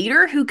wanted a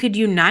leader who could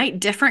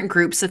unite different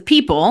groups of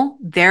people.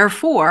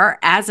 Therefore,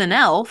 as an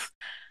elf,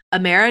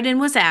 Ameridan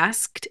was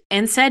asked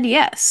and said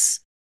yes.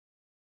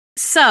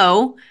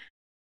 So,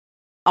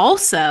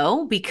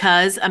 also,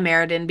 because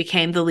Ameridan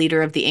became the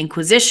leader of the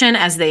Inquisition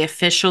as they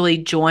officially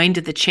joined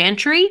the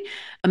Chantry,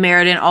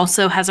 Ameridan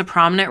also has a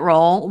prominent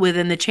role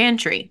within the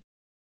Chantry.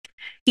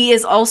 He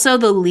is also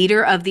the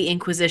leader of the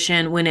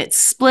Inquisition when it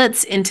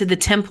splits into the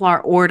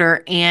Templar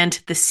Order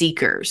and the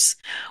Seekers.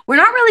 We're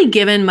not really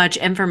given much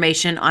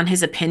information on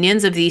his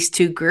opinions of these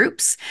two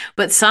groups,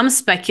 but some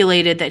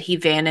speculated that he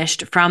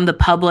vanished from the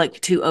public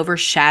to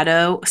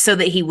overshadow, so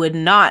that he would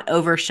not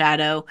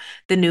overshadow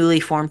the newly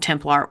formed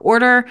Templar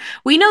Order.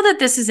 We know that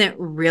this isn't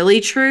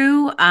really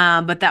true,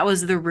 but that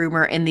was the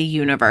rumor in the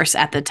universe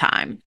at the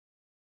time.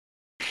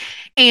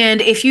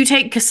 And if you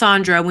take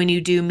Cassandra when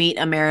you do meet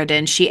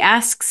Ameridan, she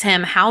asks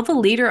him how the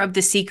leader of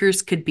the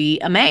Seekers could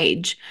be a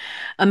mage.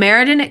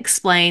 Ameridan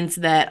explains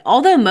that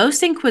although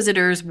most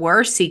Inquisitors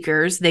were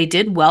Seekers, they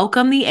did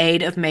welcome the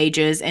aid of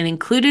mages and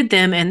included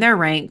them in their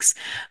ranks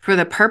for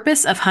the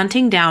purpose of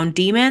hunting down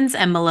demons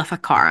and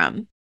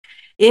Maleficarum.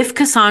 If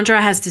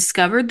Cassandra has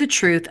discovered the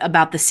truth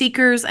about the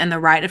Seekers and the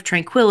Right of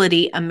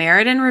Tranquility,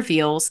 Ameridan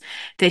reveals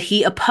that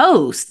he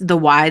opposed the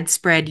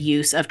widespread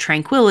use of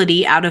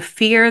tranquility out of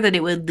fear that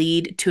it would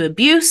lead to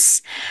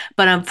abuse,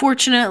 but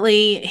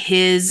unfortunately,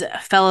 his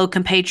fellow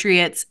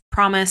compatriots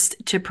promised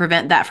to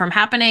prevent that from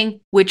happening,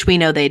 which we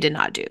know they did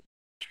not do.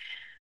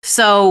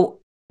 So,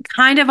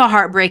 kind of a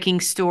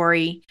heartbreaking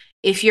story.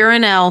 If you're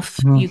an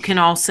elf, you can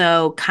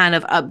also kind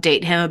of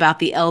update him about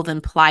the elven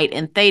plight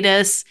in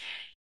Thedas.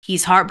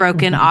 He's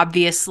heartbroken,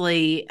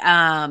 obviously.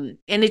 And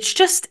it's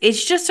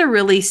just a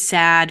really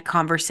sad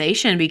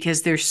conversation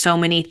because there's so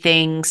many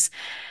things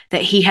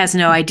that he has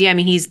no idea. I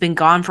mean, he's been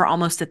gone for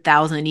almost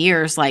 1,000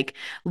 years. Like,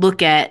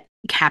 look at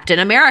Captain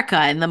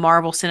America in the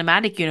Marvel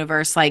Cinematic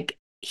Universe. Like,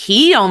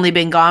 he only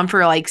been gone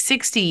for like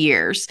 60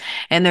 years,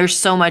 and there's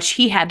so much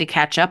he had to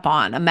catch up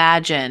on.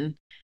 Imagine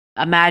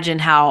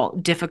how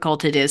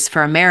difficult it is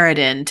for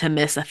Ameridan to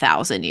miss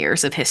 1,000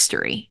 years of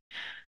history.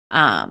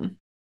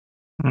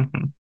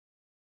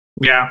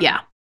 Yeah.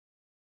 Yeah.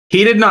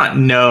 He did not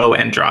know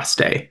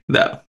Andraste,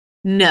 though.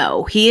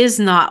 No, he is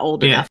not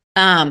old enough.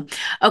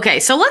 Okay,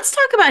 so let's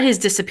talk about his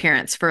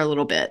disappearance for a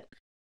little bit.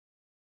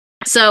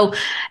 So,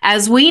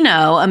 as we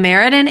know,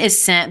 Ameridan is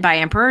sent by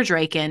Emperor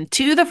Draken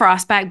to the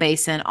Frostback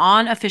Basin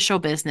on official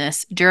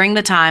business during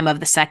the time of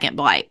the Second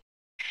Blight.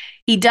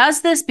 He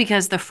does this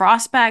because the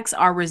Frostbacks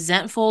are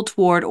resentful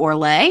toward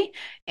Orlais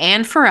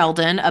and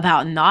Falon'Din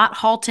about not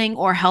halting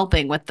or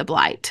helping with the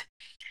Blight.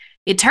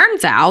 It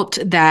turns out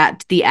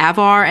that the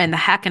Avar and the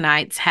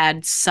Hakkonites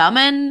had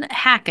summoned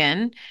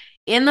Hakken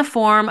in the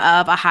form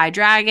of a high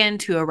dragon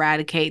to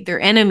eradicate their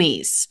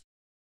enemies.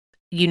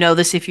 You know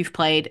this if you've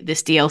played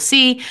this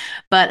DLC,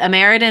 but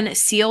Ameridan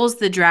seals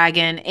the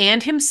dragon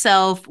and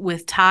himself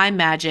with time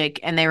magic,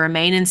 and they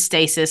remain in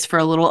stasis for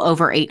a little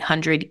over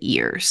 800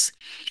 years.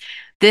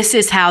 This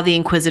is how the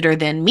Inquisitor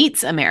then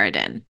meets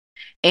Ameridan.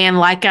 And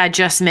like I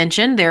just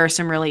mentioned, there are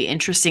some really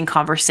interesting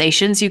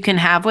conversations you can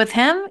have with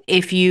him.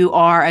 If you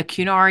are a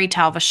Qunari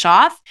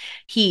Tal-Vashoth,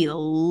 he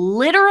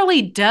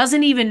literally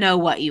doesn't even know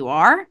what you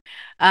are.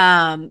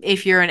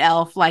 If you're an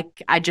elf,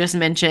 like I just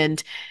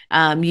mentioned,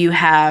 you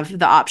have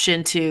the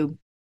option to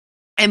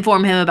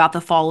inform him about the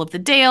fall of the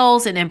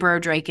Dales and Emperor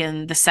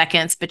Draken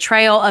II's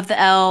betrayal of the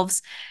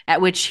elves,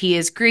 at which he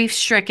is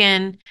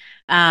grief-stricken.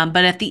 But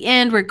at the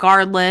end,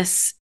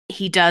 regardless,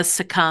 he does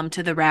succumb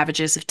to the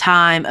ravages of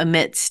time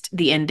amidst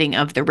the ending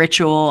of the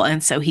ritual,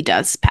 and so he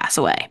does pass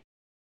away.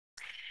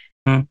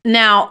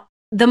 Now,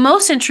 the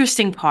most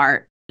interesting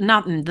part,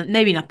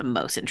 maybe not the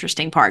most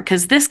interesting part,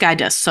 because this guy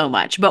does so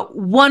much, but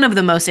one of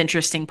the most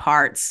interesting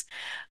parts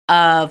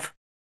of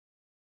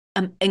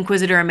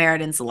Inquisitor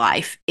Ameridan's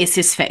life is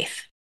his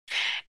faith.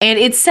 And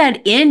it's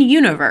said in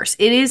universe,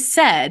 it is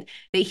said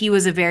that he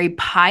was a very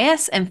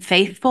pious and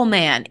faithful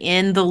man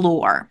in the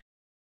lore.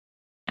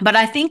 But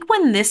I think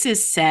when this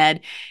is said,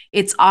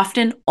 it's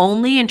often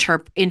only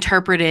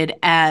interpreted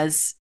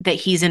as that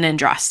he's an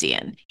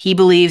Andrastian. He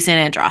believes in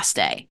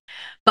Andraste.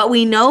 But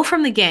we know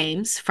from the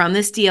games, from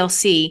this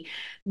DLC,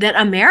 that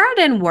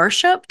Ameridan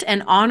worshipped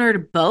and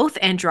honored both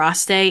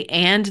Andraste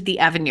and the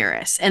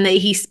Avenurus, and that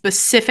he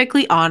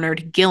specifically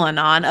honored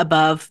Gilanon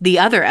above the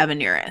other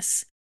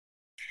Avenurus.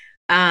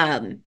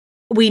 Um,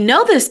 we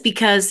know this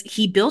because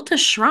he built a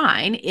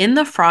shrine in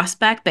the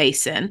Frostback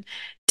Basin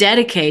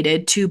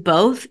dedicated to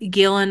both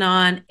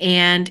Gillenon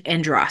and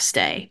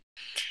Andraste.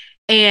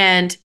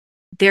 And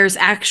there's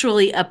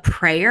actually a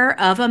prayer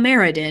of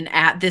Ameridin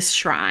at this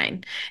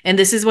shrine. And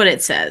this is what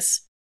it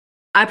says.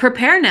 I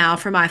prepare now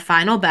for my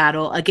final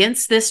battle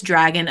against this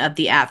dragon of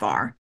the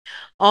Avar.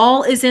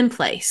 All is in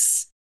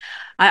place.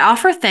 I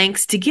offer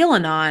thanks to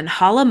Gillenon,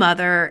 Hala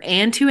Mother,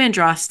 and to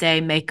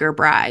Andraste, Maker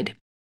Bride.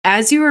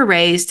 As you were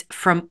raised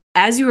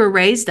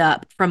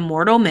up from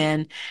mortal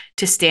men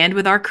to stand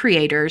with our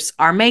creators,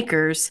 our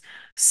makers,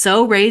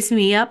 so raise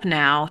me up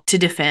now to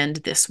defend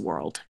this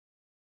world.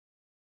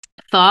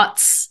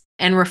 Thoughts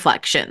and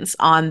reflections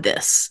on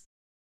this?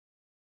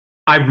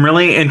 I'm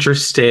really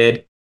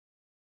interested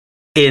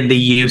in the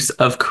use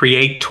of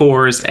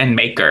creators and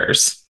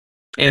makers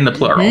in the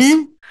plurals.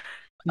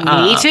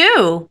 Mm-hmm. Me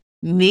too.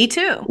 Me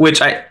too.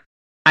 Which I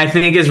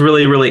think is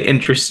really, really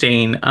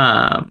interesting.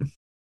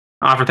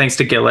 Offer thanks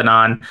to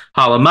Gillenon,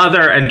 Hala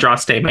Mother, and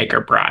Andraste,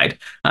 Maker Bride.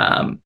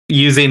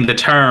 Using the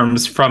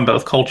terms from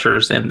both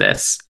cultures in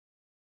this.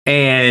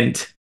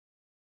 And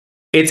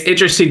it's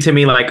interesting to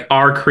me, like,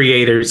 our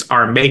creators,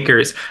 our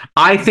makers.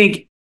 I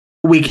think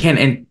we can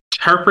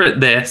interpret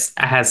this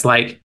as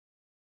like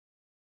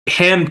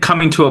him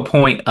coming to a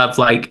point of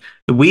like,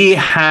 we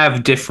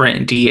have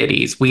different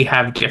deities, we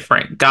have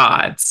different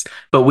gods,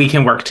 but we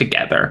can work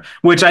together,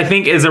 which I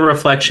think is a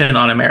reflection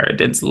on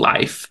Ameridin's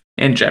life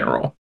in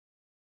general.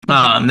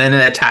 Then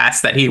the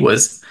task that he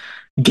was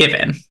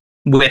given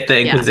with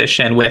the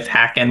Inquisition, with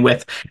Hacken,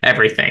 with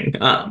everything.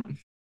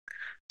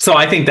 So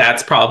I think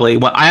that's probably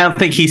what I don't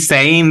think he's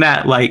saying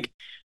that like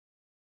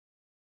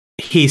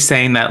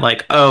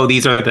oh,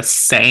 these are the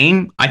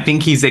same. I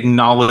think he's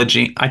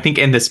acknowledging, I think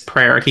in this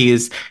prayer he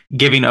is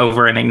giving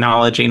over and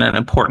acknowledging an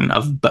importance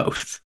of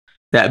both,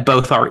 that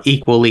both are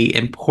equally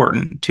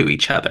important to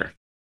each other,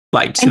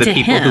 like to the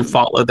people who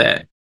follow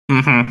that.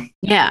 Mm-hmm.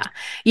 Yeah.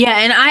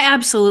 And I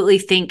absolutely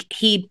think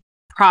he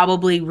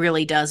probably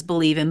really does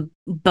believe in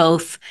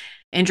both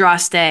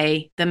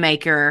Andraste, the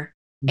Maker,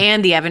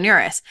 and the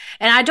Evanuris.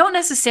 And I don't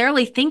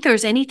necessarily think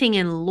there's anything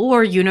in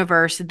lore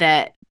universe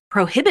that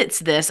prohibits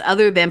this,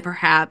 other than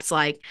perhaps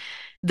like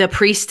the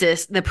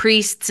priests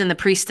and the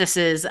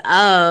priestesses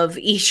of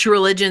each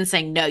religion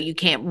saying, no, you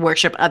can't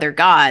worship other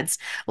gods.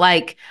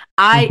 Like,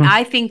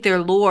 I think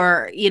their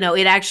lore,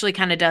 it actually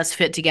kind of does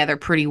fit together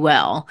pretty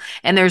well.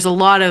 And there's a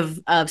lot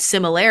of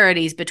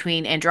similarities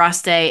between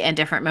Andraste and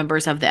different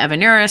members of the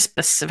Evanuris,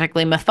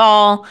 specifically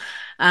Mythal.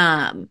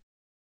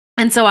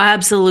 And so I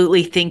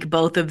absolutely think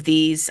both of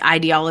these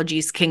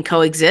ideologies can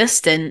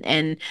coexist,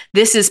 and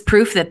this is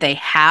proof that they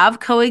have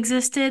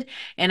coexisted.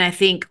 And I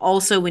think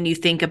also when you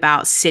think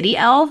about city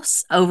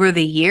elves over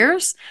the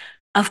years,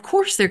 of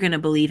course they're going to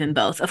believe in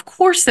both. Of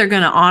course they're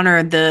going to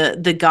honor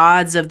the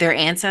gods of their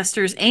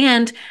ancestors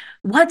and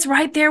what's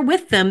right there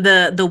with them,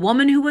 the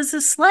woman who was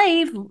a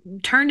slave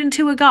turned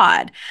into a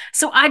god.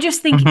 So I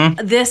just think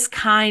this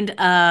kind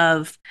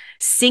of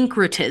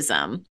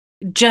syncretism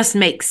just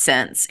makes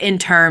sense in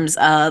terms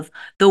of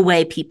the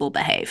way people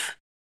behave.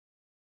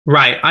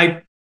 Right.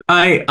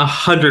 I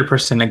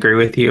 100% agree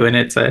with you, and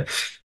it's a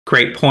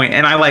great point.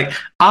 And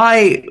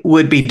I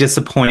would be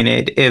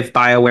disappointed if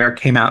BioWare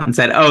came out and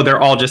said, oh,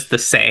 they're all just the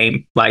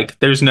same. Like,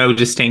 there's no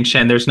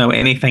distinction, there's no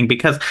anything,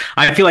 because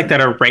I feel like that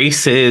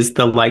erases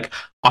the like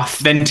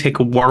authentic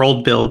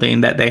world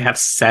building that they have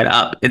set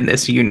up in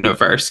this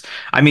universe.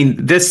 I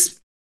mean,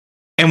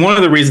 and one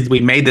of the reasons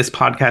we made this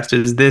podcast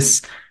is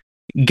this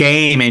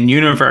game and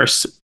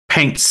universe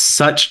paints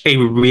such a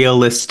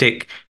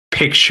realistic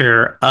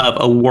picture of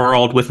a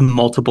world with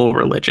multiple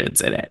religions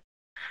in it.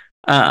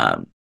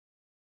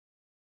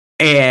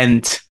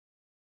 And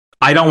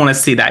I don't want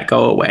to see that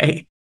go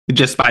away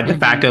just by the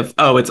fact of,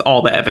 oh, it's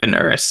all the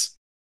Evanuris.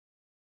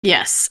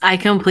 Yes, I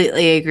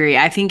completely agree.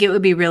 I think it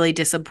would be really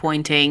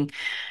disappointing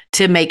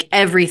to make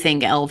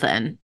everything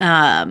Elven.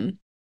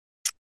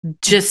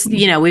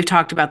 We've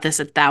talked about this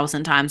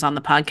 1,000 times on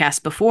the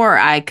podcast before.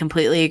 I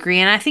completely agree.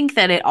 And I think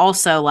that it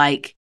also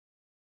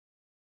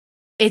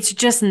it's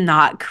just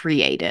not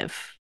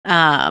creative,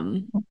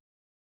 in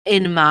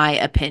my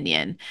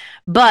opinion.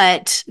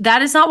 But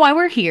that is not why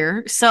we're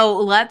here. So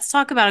let's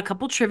talk about a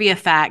couple trivia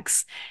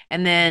facts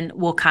and then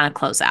we'll kind of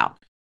close out.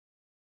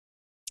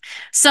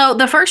 So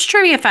the first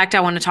trivia fact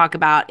I want to talk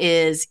about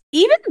is,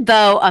 even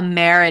though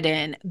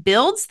Ameridin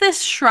builds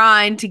this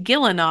shrine to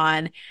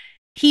Gillenon,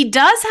 he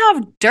does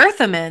have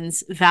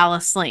Dirthaman's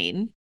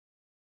Valasleen.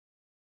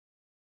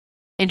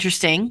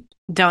 Interesting.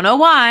 Don't know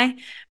why,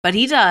 but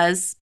he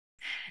does.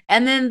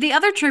 And then the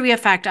other trivia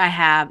fact I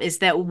have is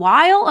that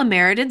while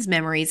Ameridin's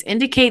memories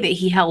indicate that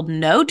he held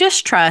no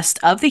distrust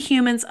of the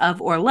humans of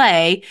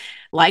Orlais,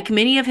 like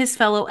many of his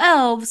fellow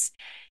elves,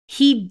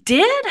 he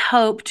did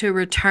hope to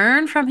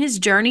return from his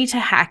journey to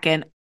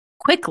Hacken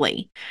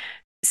quickly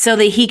so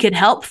that he could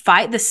help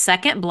fight the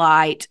Second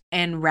Blight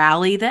and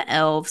rally the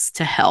elves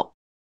to help.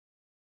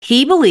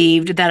 He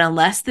believed that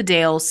unless the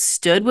Dales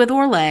stood with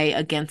Orlais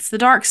against the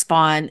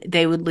Darkspawn,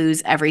 they would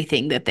lose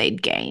everything that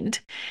they'd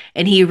gained.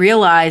 And he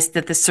realized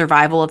that the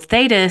survival of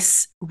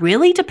Thedas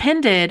really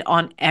depended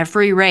on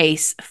every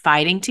race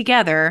fighting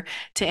together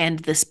to end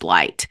this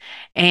blight.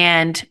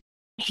 And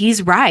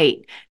he's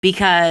right,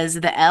 because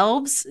the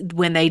elves,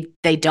 when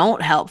they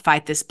don't help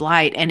fight this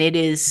blight, and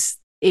it's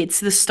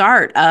the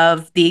start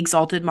of the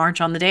Exalted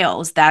March on the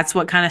Dales. That's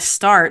what kind of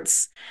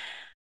starts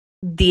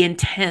the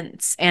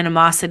intense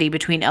animosity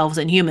between elves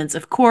and humans.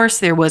 Of course,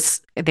 there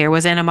was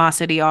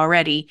animosity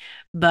already,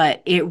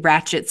 but it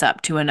ratchets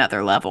up to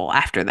another level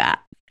after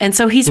that. And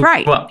so he's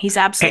right. Well, he's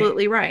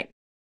absolutely right.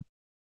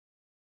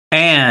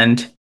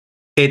 And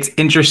it's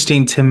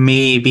interesting to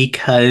me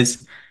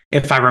because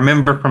if I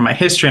remember from my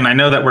history, and I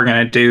know that we're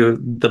going to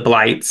do the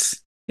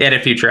blights in a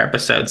future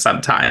episode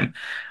sometime,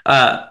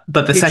 but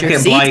the Future second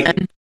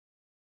season.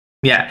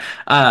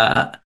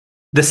 blight,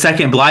 the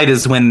second blight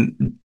is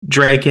when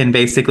Draken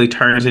basically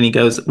turns and he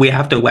goes, "We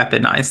have to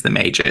weaponize the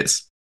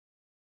mages.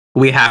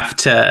 We have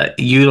to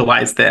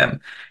utilize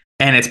them."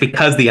 And it's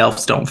because the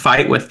elves don't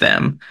fight with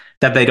them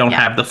that they don't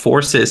have the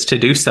forces to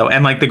do so.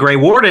 And like the Grey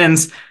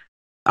Wardens,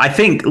 I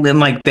think,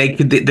 like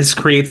this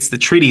creates the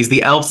treaties.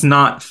 The elves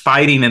not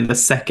fighting in the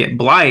second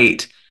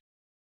blight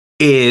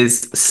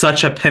is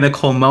such a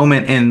pinnacle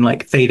moment in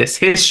like Thedas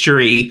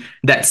history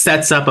that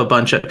sets up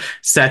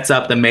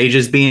the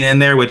mages being in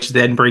there, which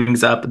then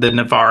brings up the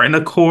Navaran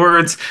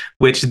Accords,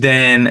 which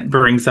then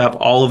brings up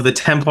all of the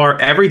Templar,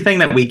 everything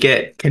that we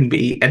get can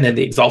be, and then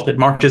the Exalted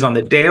Marches on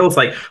the Dales,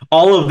 like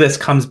all of this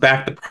comes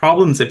back. The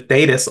problems of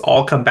Thedas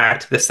all come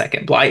back to the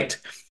second blight.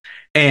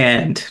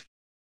 And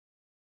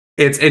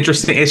it's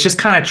interesting. It's just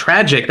kind of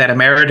tragic that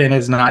Ameridan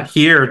is not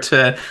here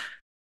to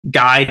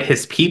guide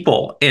his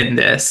people in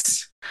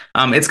this.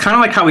 It's kind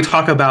of like how we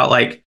talk about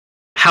like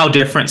how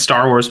different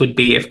Star Wars would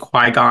be if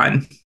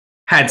Qui-Gon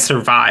had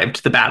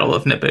survived the Battle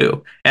of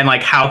Naboo, and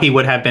like how he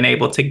would have been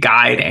able to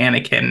guide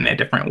Anakin in a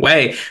different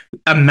way.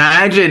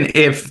 Imagine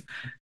if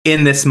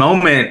in this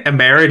moment,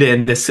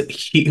 Ameridan, this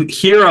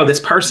hero, this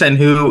person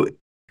who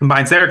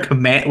combines their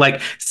command, like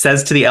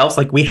says to the elves,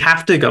 like, we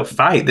have to go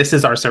fight. This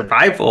is our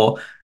survival.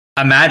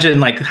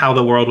 Imagine like how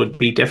the world would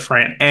be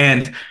different.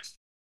 And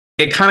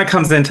it kind of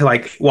comes into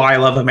like why I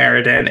love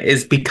Ameridan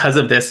is because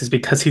of this, is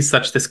because he's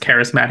such this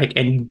charismatic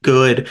and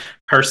good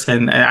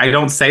person. And I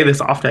don't say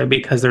this often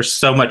because there's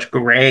so much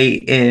gray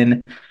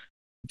in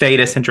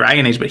Thedas and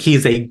Dragon Age, but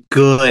he's a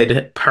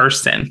good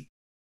person.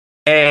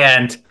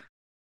 And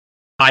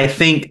I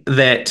think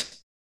that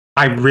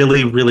I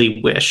really,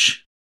 really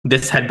wish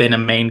this had been a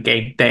main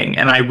game thing.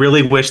 And I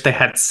really wish they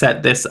had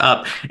set this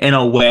up in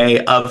a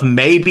way of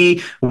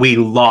maybe we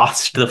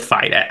lost the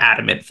fight at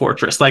Adamant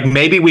Fortress. Like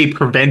maybe we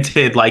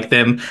prevented like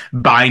them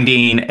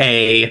binding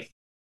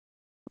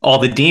all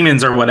the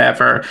demons or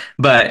whatever,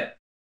 but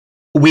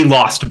we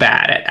lost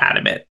bad at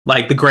Adamant.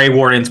 Like the Grey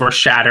Wardens were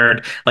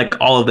shattered, like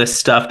all of this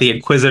stuff. The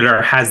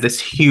Inquisitor has this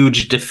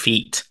huge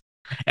defeat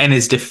and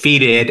is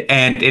defeated,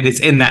 and it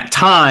is in that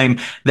time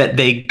that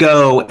they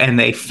go and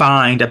they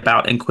find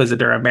about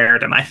Inquisitor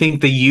Ameridan. I think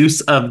the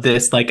use of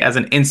this like as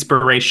an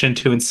inspiration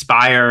to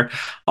inspire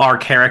our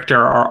character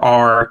or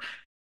our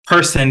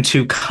person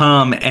to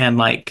come and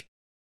like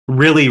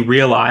really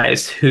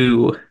realize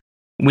who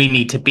we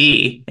need to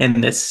be in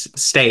this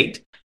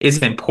state is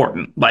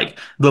important. Like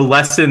the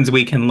lessons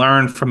we can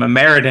learn from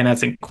Ameridan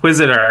as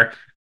Inquisitor,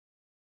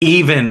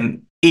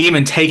 even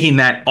taking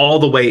that all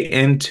the way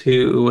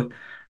into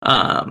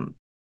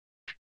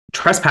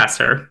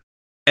Trespasser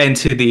and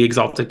to the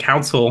Exalted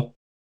Council,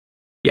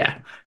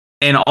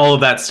 and all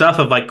of that stuff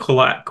of like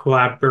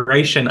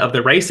collaboration of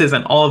the races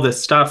and all of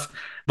this stuff,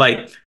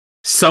 like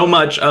so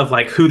much of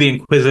like who the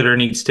Inquisitor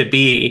needs to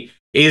be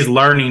is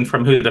learning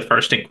from who the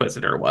first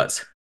Inquisitor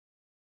was.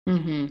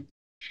 Mm-hmm.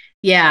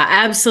 Yeah,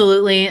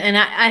 absolutely. And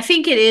I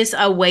think it is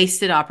a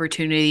wasted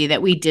opportunity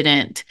that we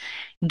didn't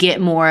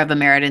get more of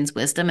Ameridan's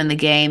wisdom in the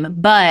game.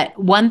 But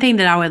one thing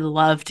that I would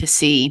love to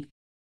see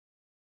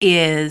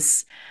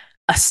is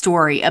a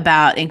story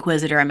about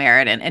Inquisitor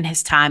Ameridan and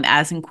his time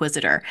as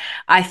Inquisitor.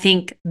 I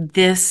think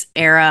this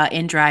era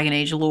in Dragon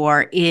Age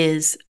lore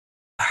is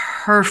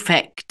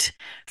perfect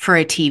for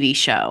a TV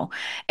show.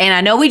 And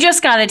I know we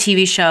just got a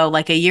TV show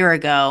like a year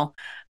ago,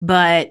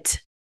 but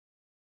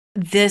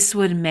this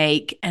would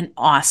make an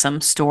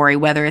awesome story,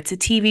 whether it's a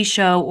TV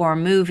show or a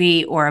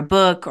movie or a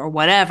book or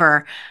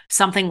whatever,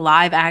 something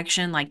live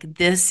action. Like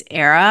this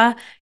era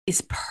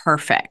is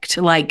perfect.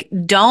 Like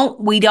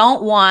we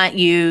don't want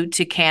you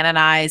to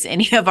canonize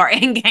any of our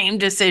in-game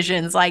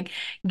decisions. Like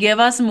give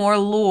us more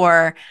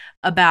lore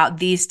about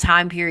these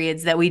time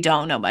periods that we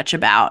don't know much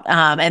about.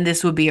 And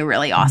this would be a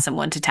really awesome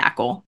one to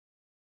tackle.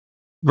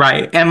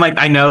 Right. And like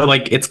I know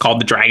like it's called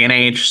the Dragon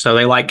Age, so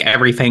they like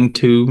everything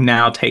to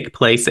now take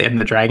place in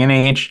the Dragon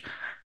Age.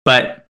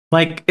 But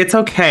like it's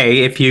okay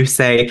if you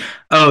say,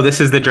 "Oh, this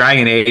is the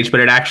Dragon Age," but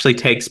it actually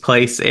takes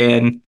place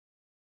in,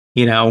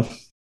 you know,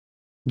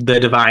 the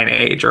Divine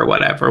Age or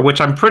whatever,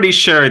 which I'm pretty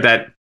sure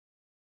that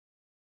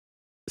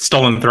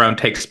Stolen Throne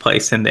takes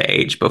place in the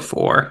age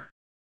before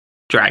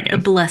dragon. The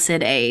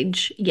Blessed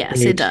Age.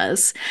 Yes, it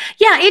does.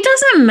 Yeah, it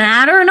doesn't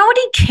matter.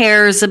 Nobody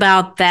cares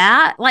about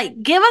that.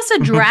 Like, give us a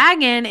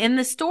dragon in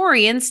the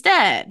story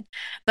instead.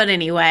 But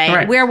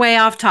anyway, we're way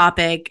off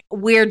topic.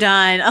 We're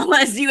done,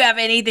 unless you have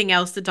anything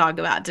else to talk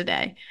about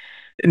today.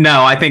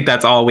 No, I think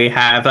that's all we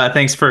have.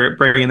 Thanks for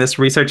bringing this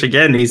research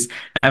again. These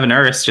Evan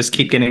Earths just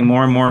keep getting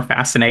more and more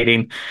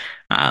fascinating.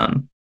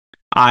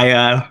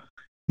 I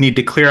need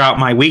to clear out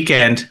my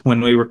weekend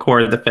when we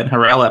record the Finn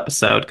Harrell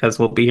episode because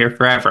we'll be here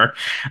forever.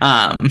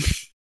 But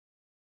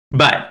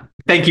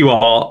thank you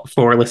all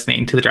for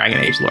listening to the Dragon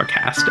Age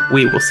Lorecast.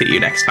 We will see you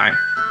next time.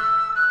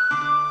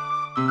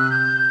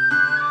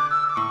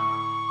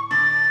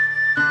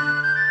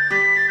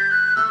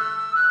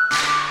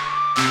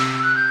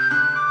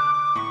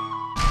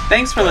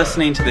 Thanks for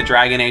listening to the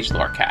Dragon Age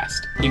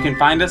Lorecast. You can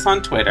find us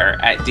on Twitter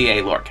at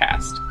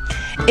DALorecast.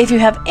 If you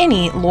have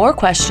any lore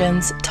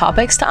questions,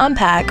 topics to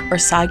unpack, or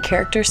side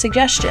character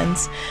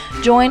suggestions,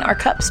 join our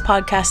Cups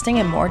Podcasting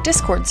and More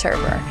Discord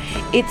server.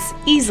 It's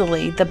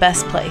easily the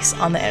best place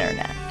on the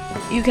internet.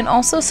 You can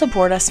also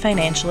support us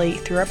financially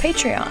through our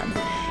Patreon.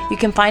 You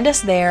can find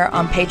us there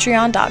on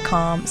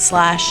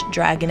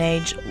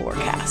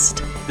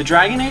patreon.com/DragonAgeLorecast. The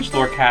Dragon Age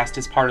Lorecast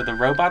is part of the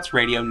Robots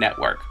Radio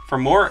Network. For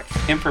more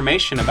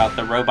information about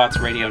the Robots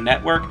Radio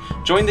Network,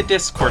 join the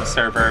Discord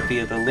server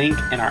via the link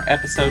in our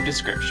episode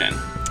description.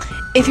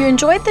 If you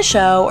enjoyed the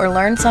show or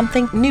learned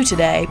something new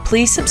today,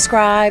 please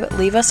subscribe,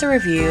 leave us a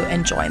review,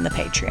 and join the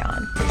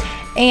Patreon.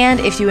 And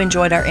if you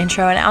enjoyed our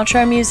intro and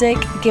outro music,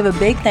 give a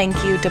big thank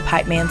you to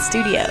Pipeman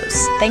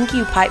Studios. Thank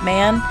you,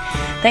 Pipeman.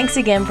 Thanks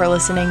again for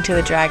listening to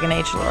the Dragon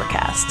Age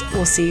Lorecast.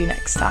 We'll see you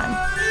next time.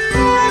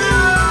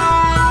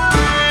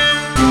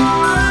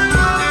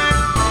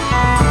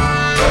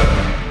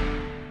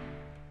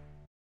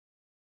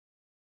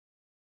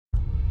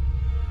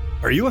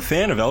 Are you a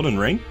fan of Elden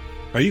Ring?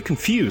 Are you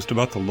confused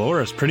about the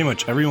lore as pretty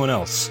much everyone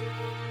else?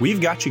 We've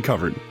got you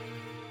covered.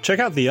 Check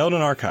out the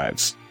Elden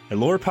Archives, a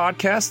lore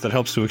podcast that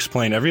helps to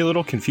explain every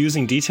little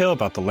confusing detail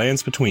about the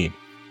lands between.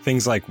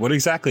 Things like what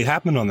exactly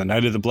happened on the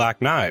Night of the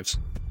Black Knives,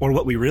 or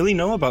what we really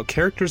know about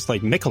characters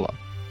like Mikola.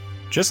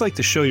 Just like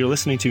the show you're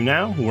listening to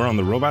now, we're on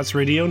the Robots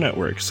Radio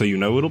Network, so you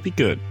know it'll be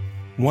good.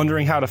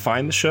 Wondering how to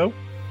find the show?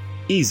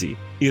 Easy.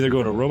 Either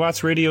go to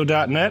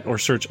robotsradio.net or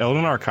search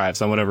Elden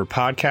Archives on whatever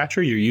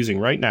podcatcher you're using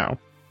right now.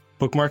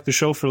 Bookmark the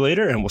show for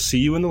later, and we'll see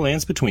you in the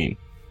lands between.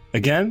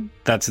 Again,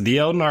 that's The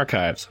Elden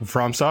Archives, a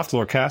FromSoft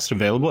Lorecast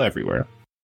available everywhere.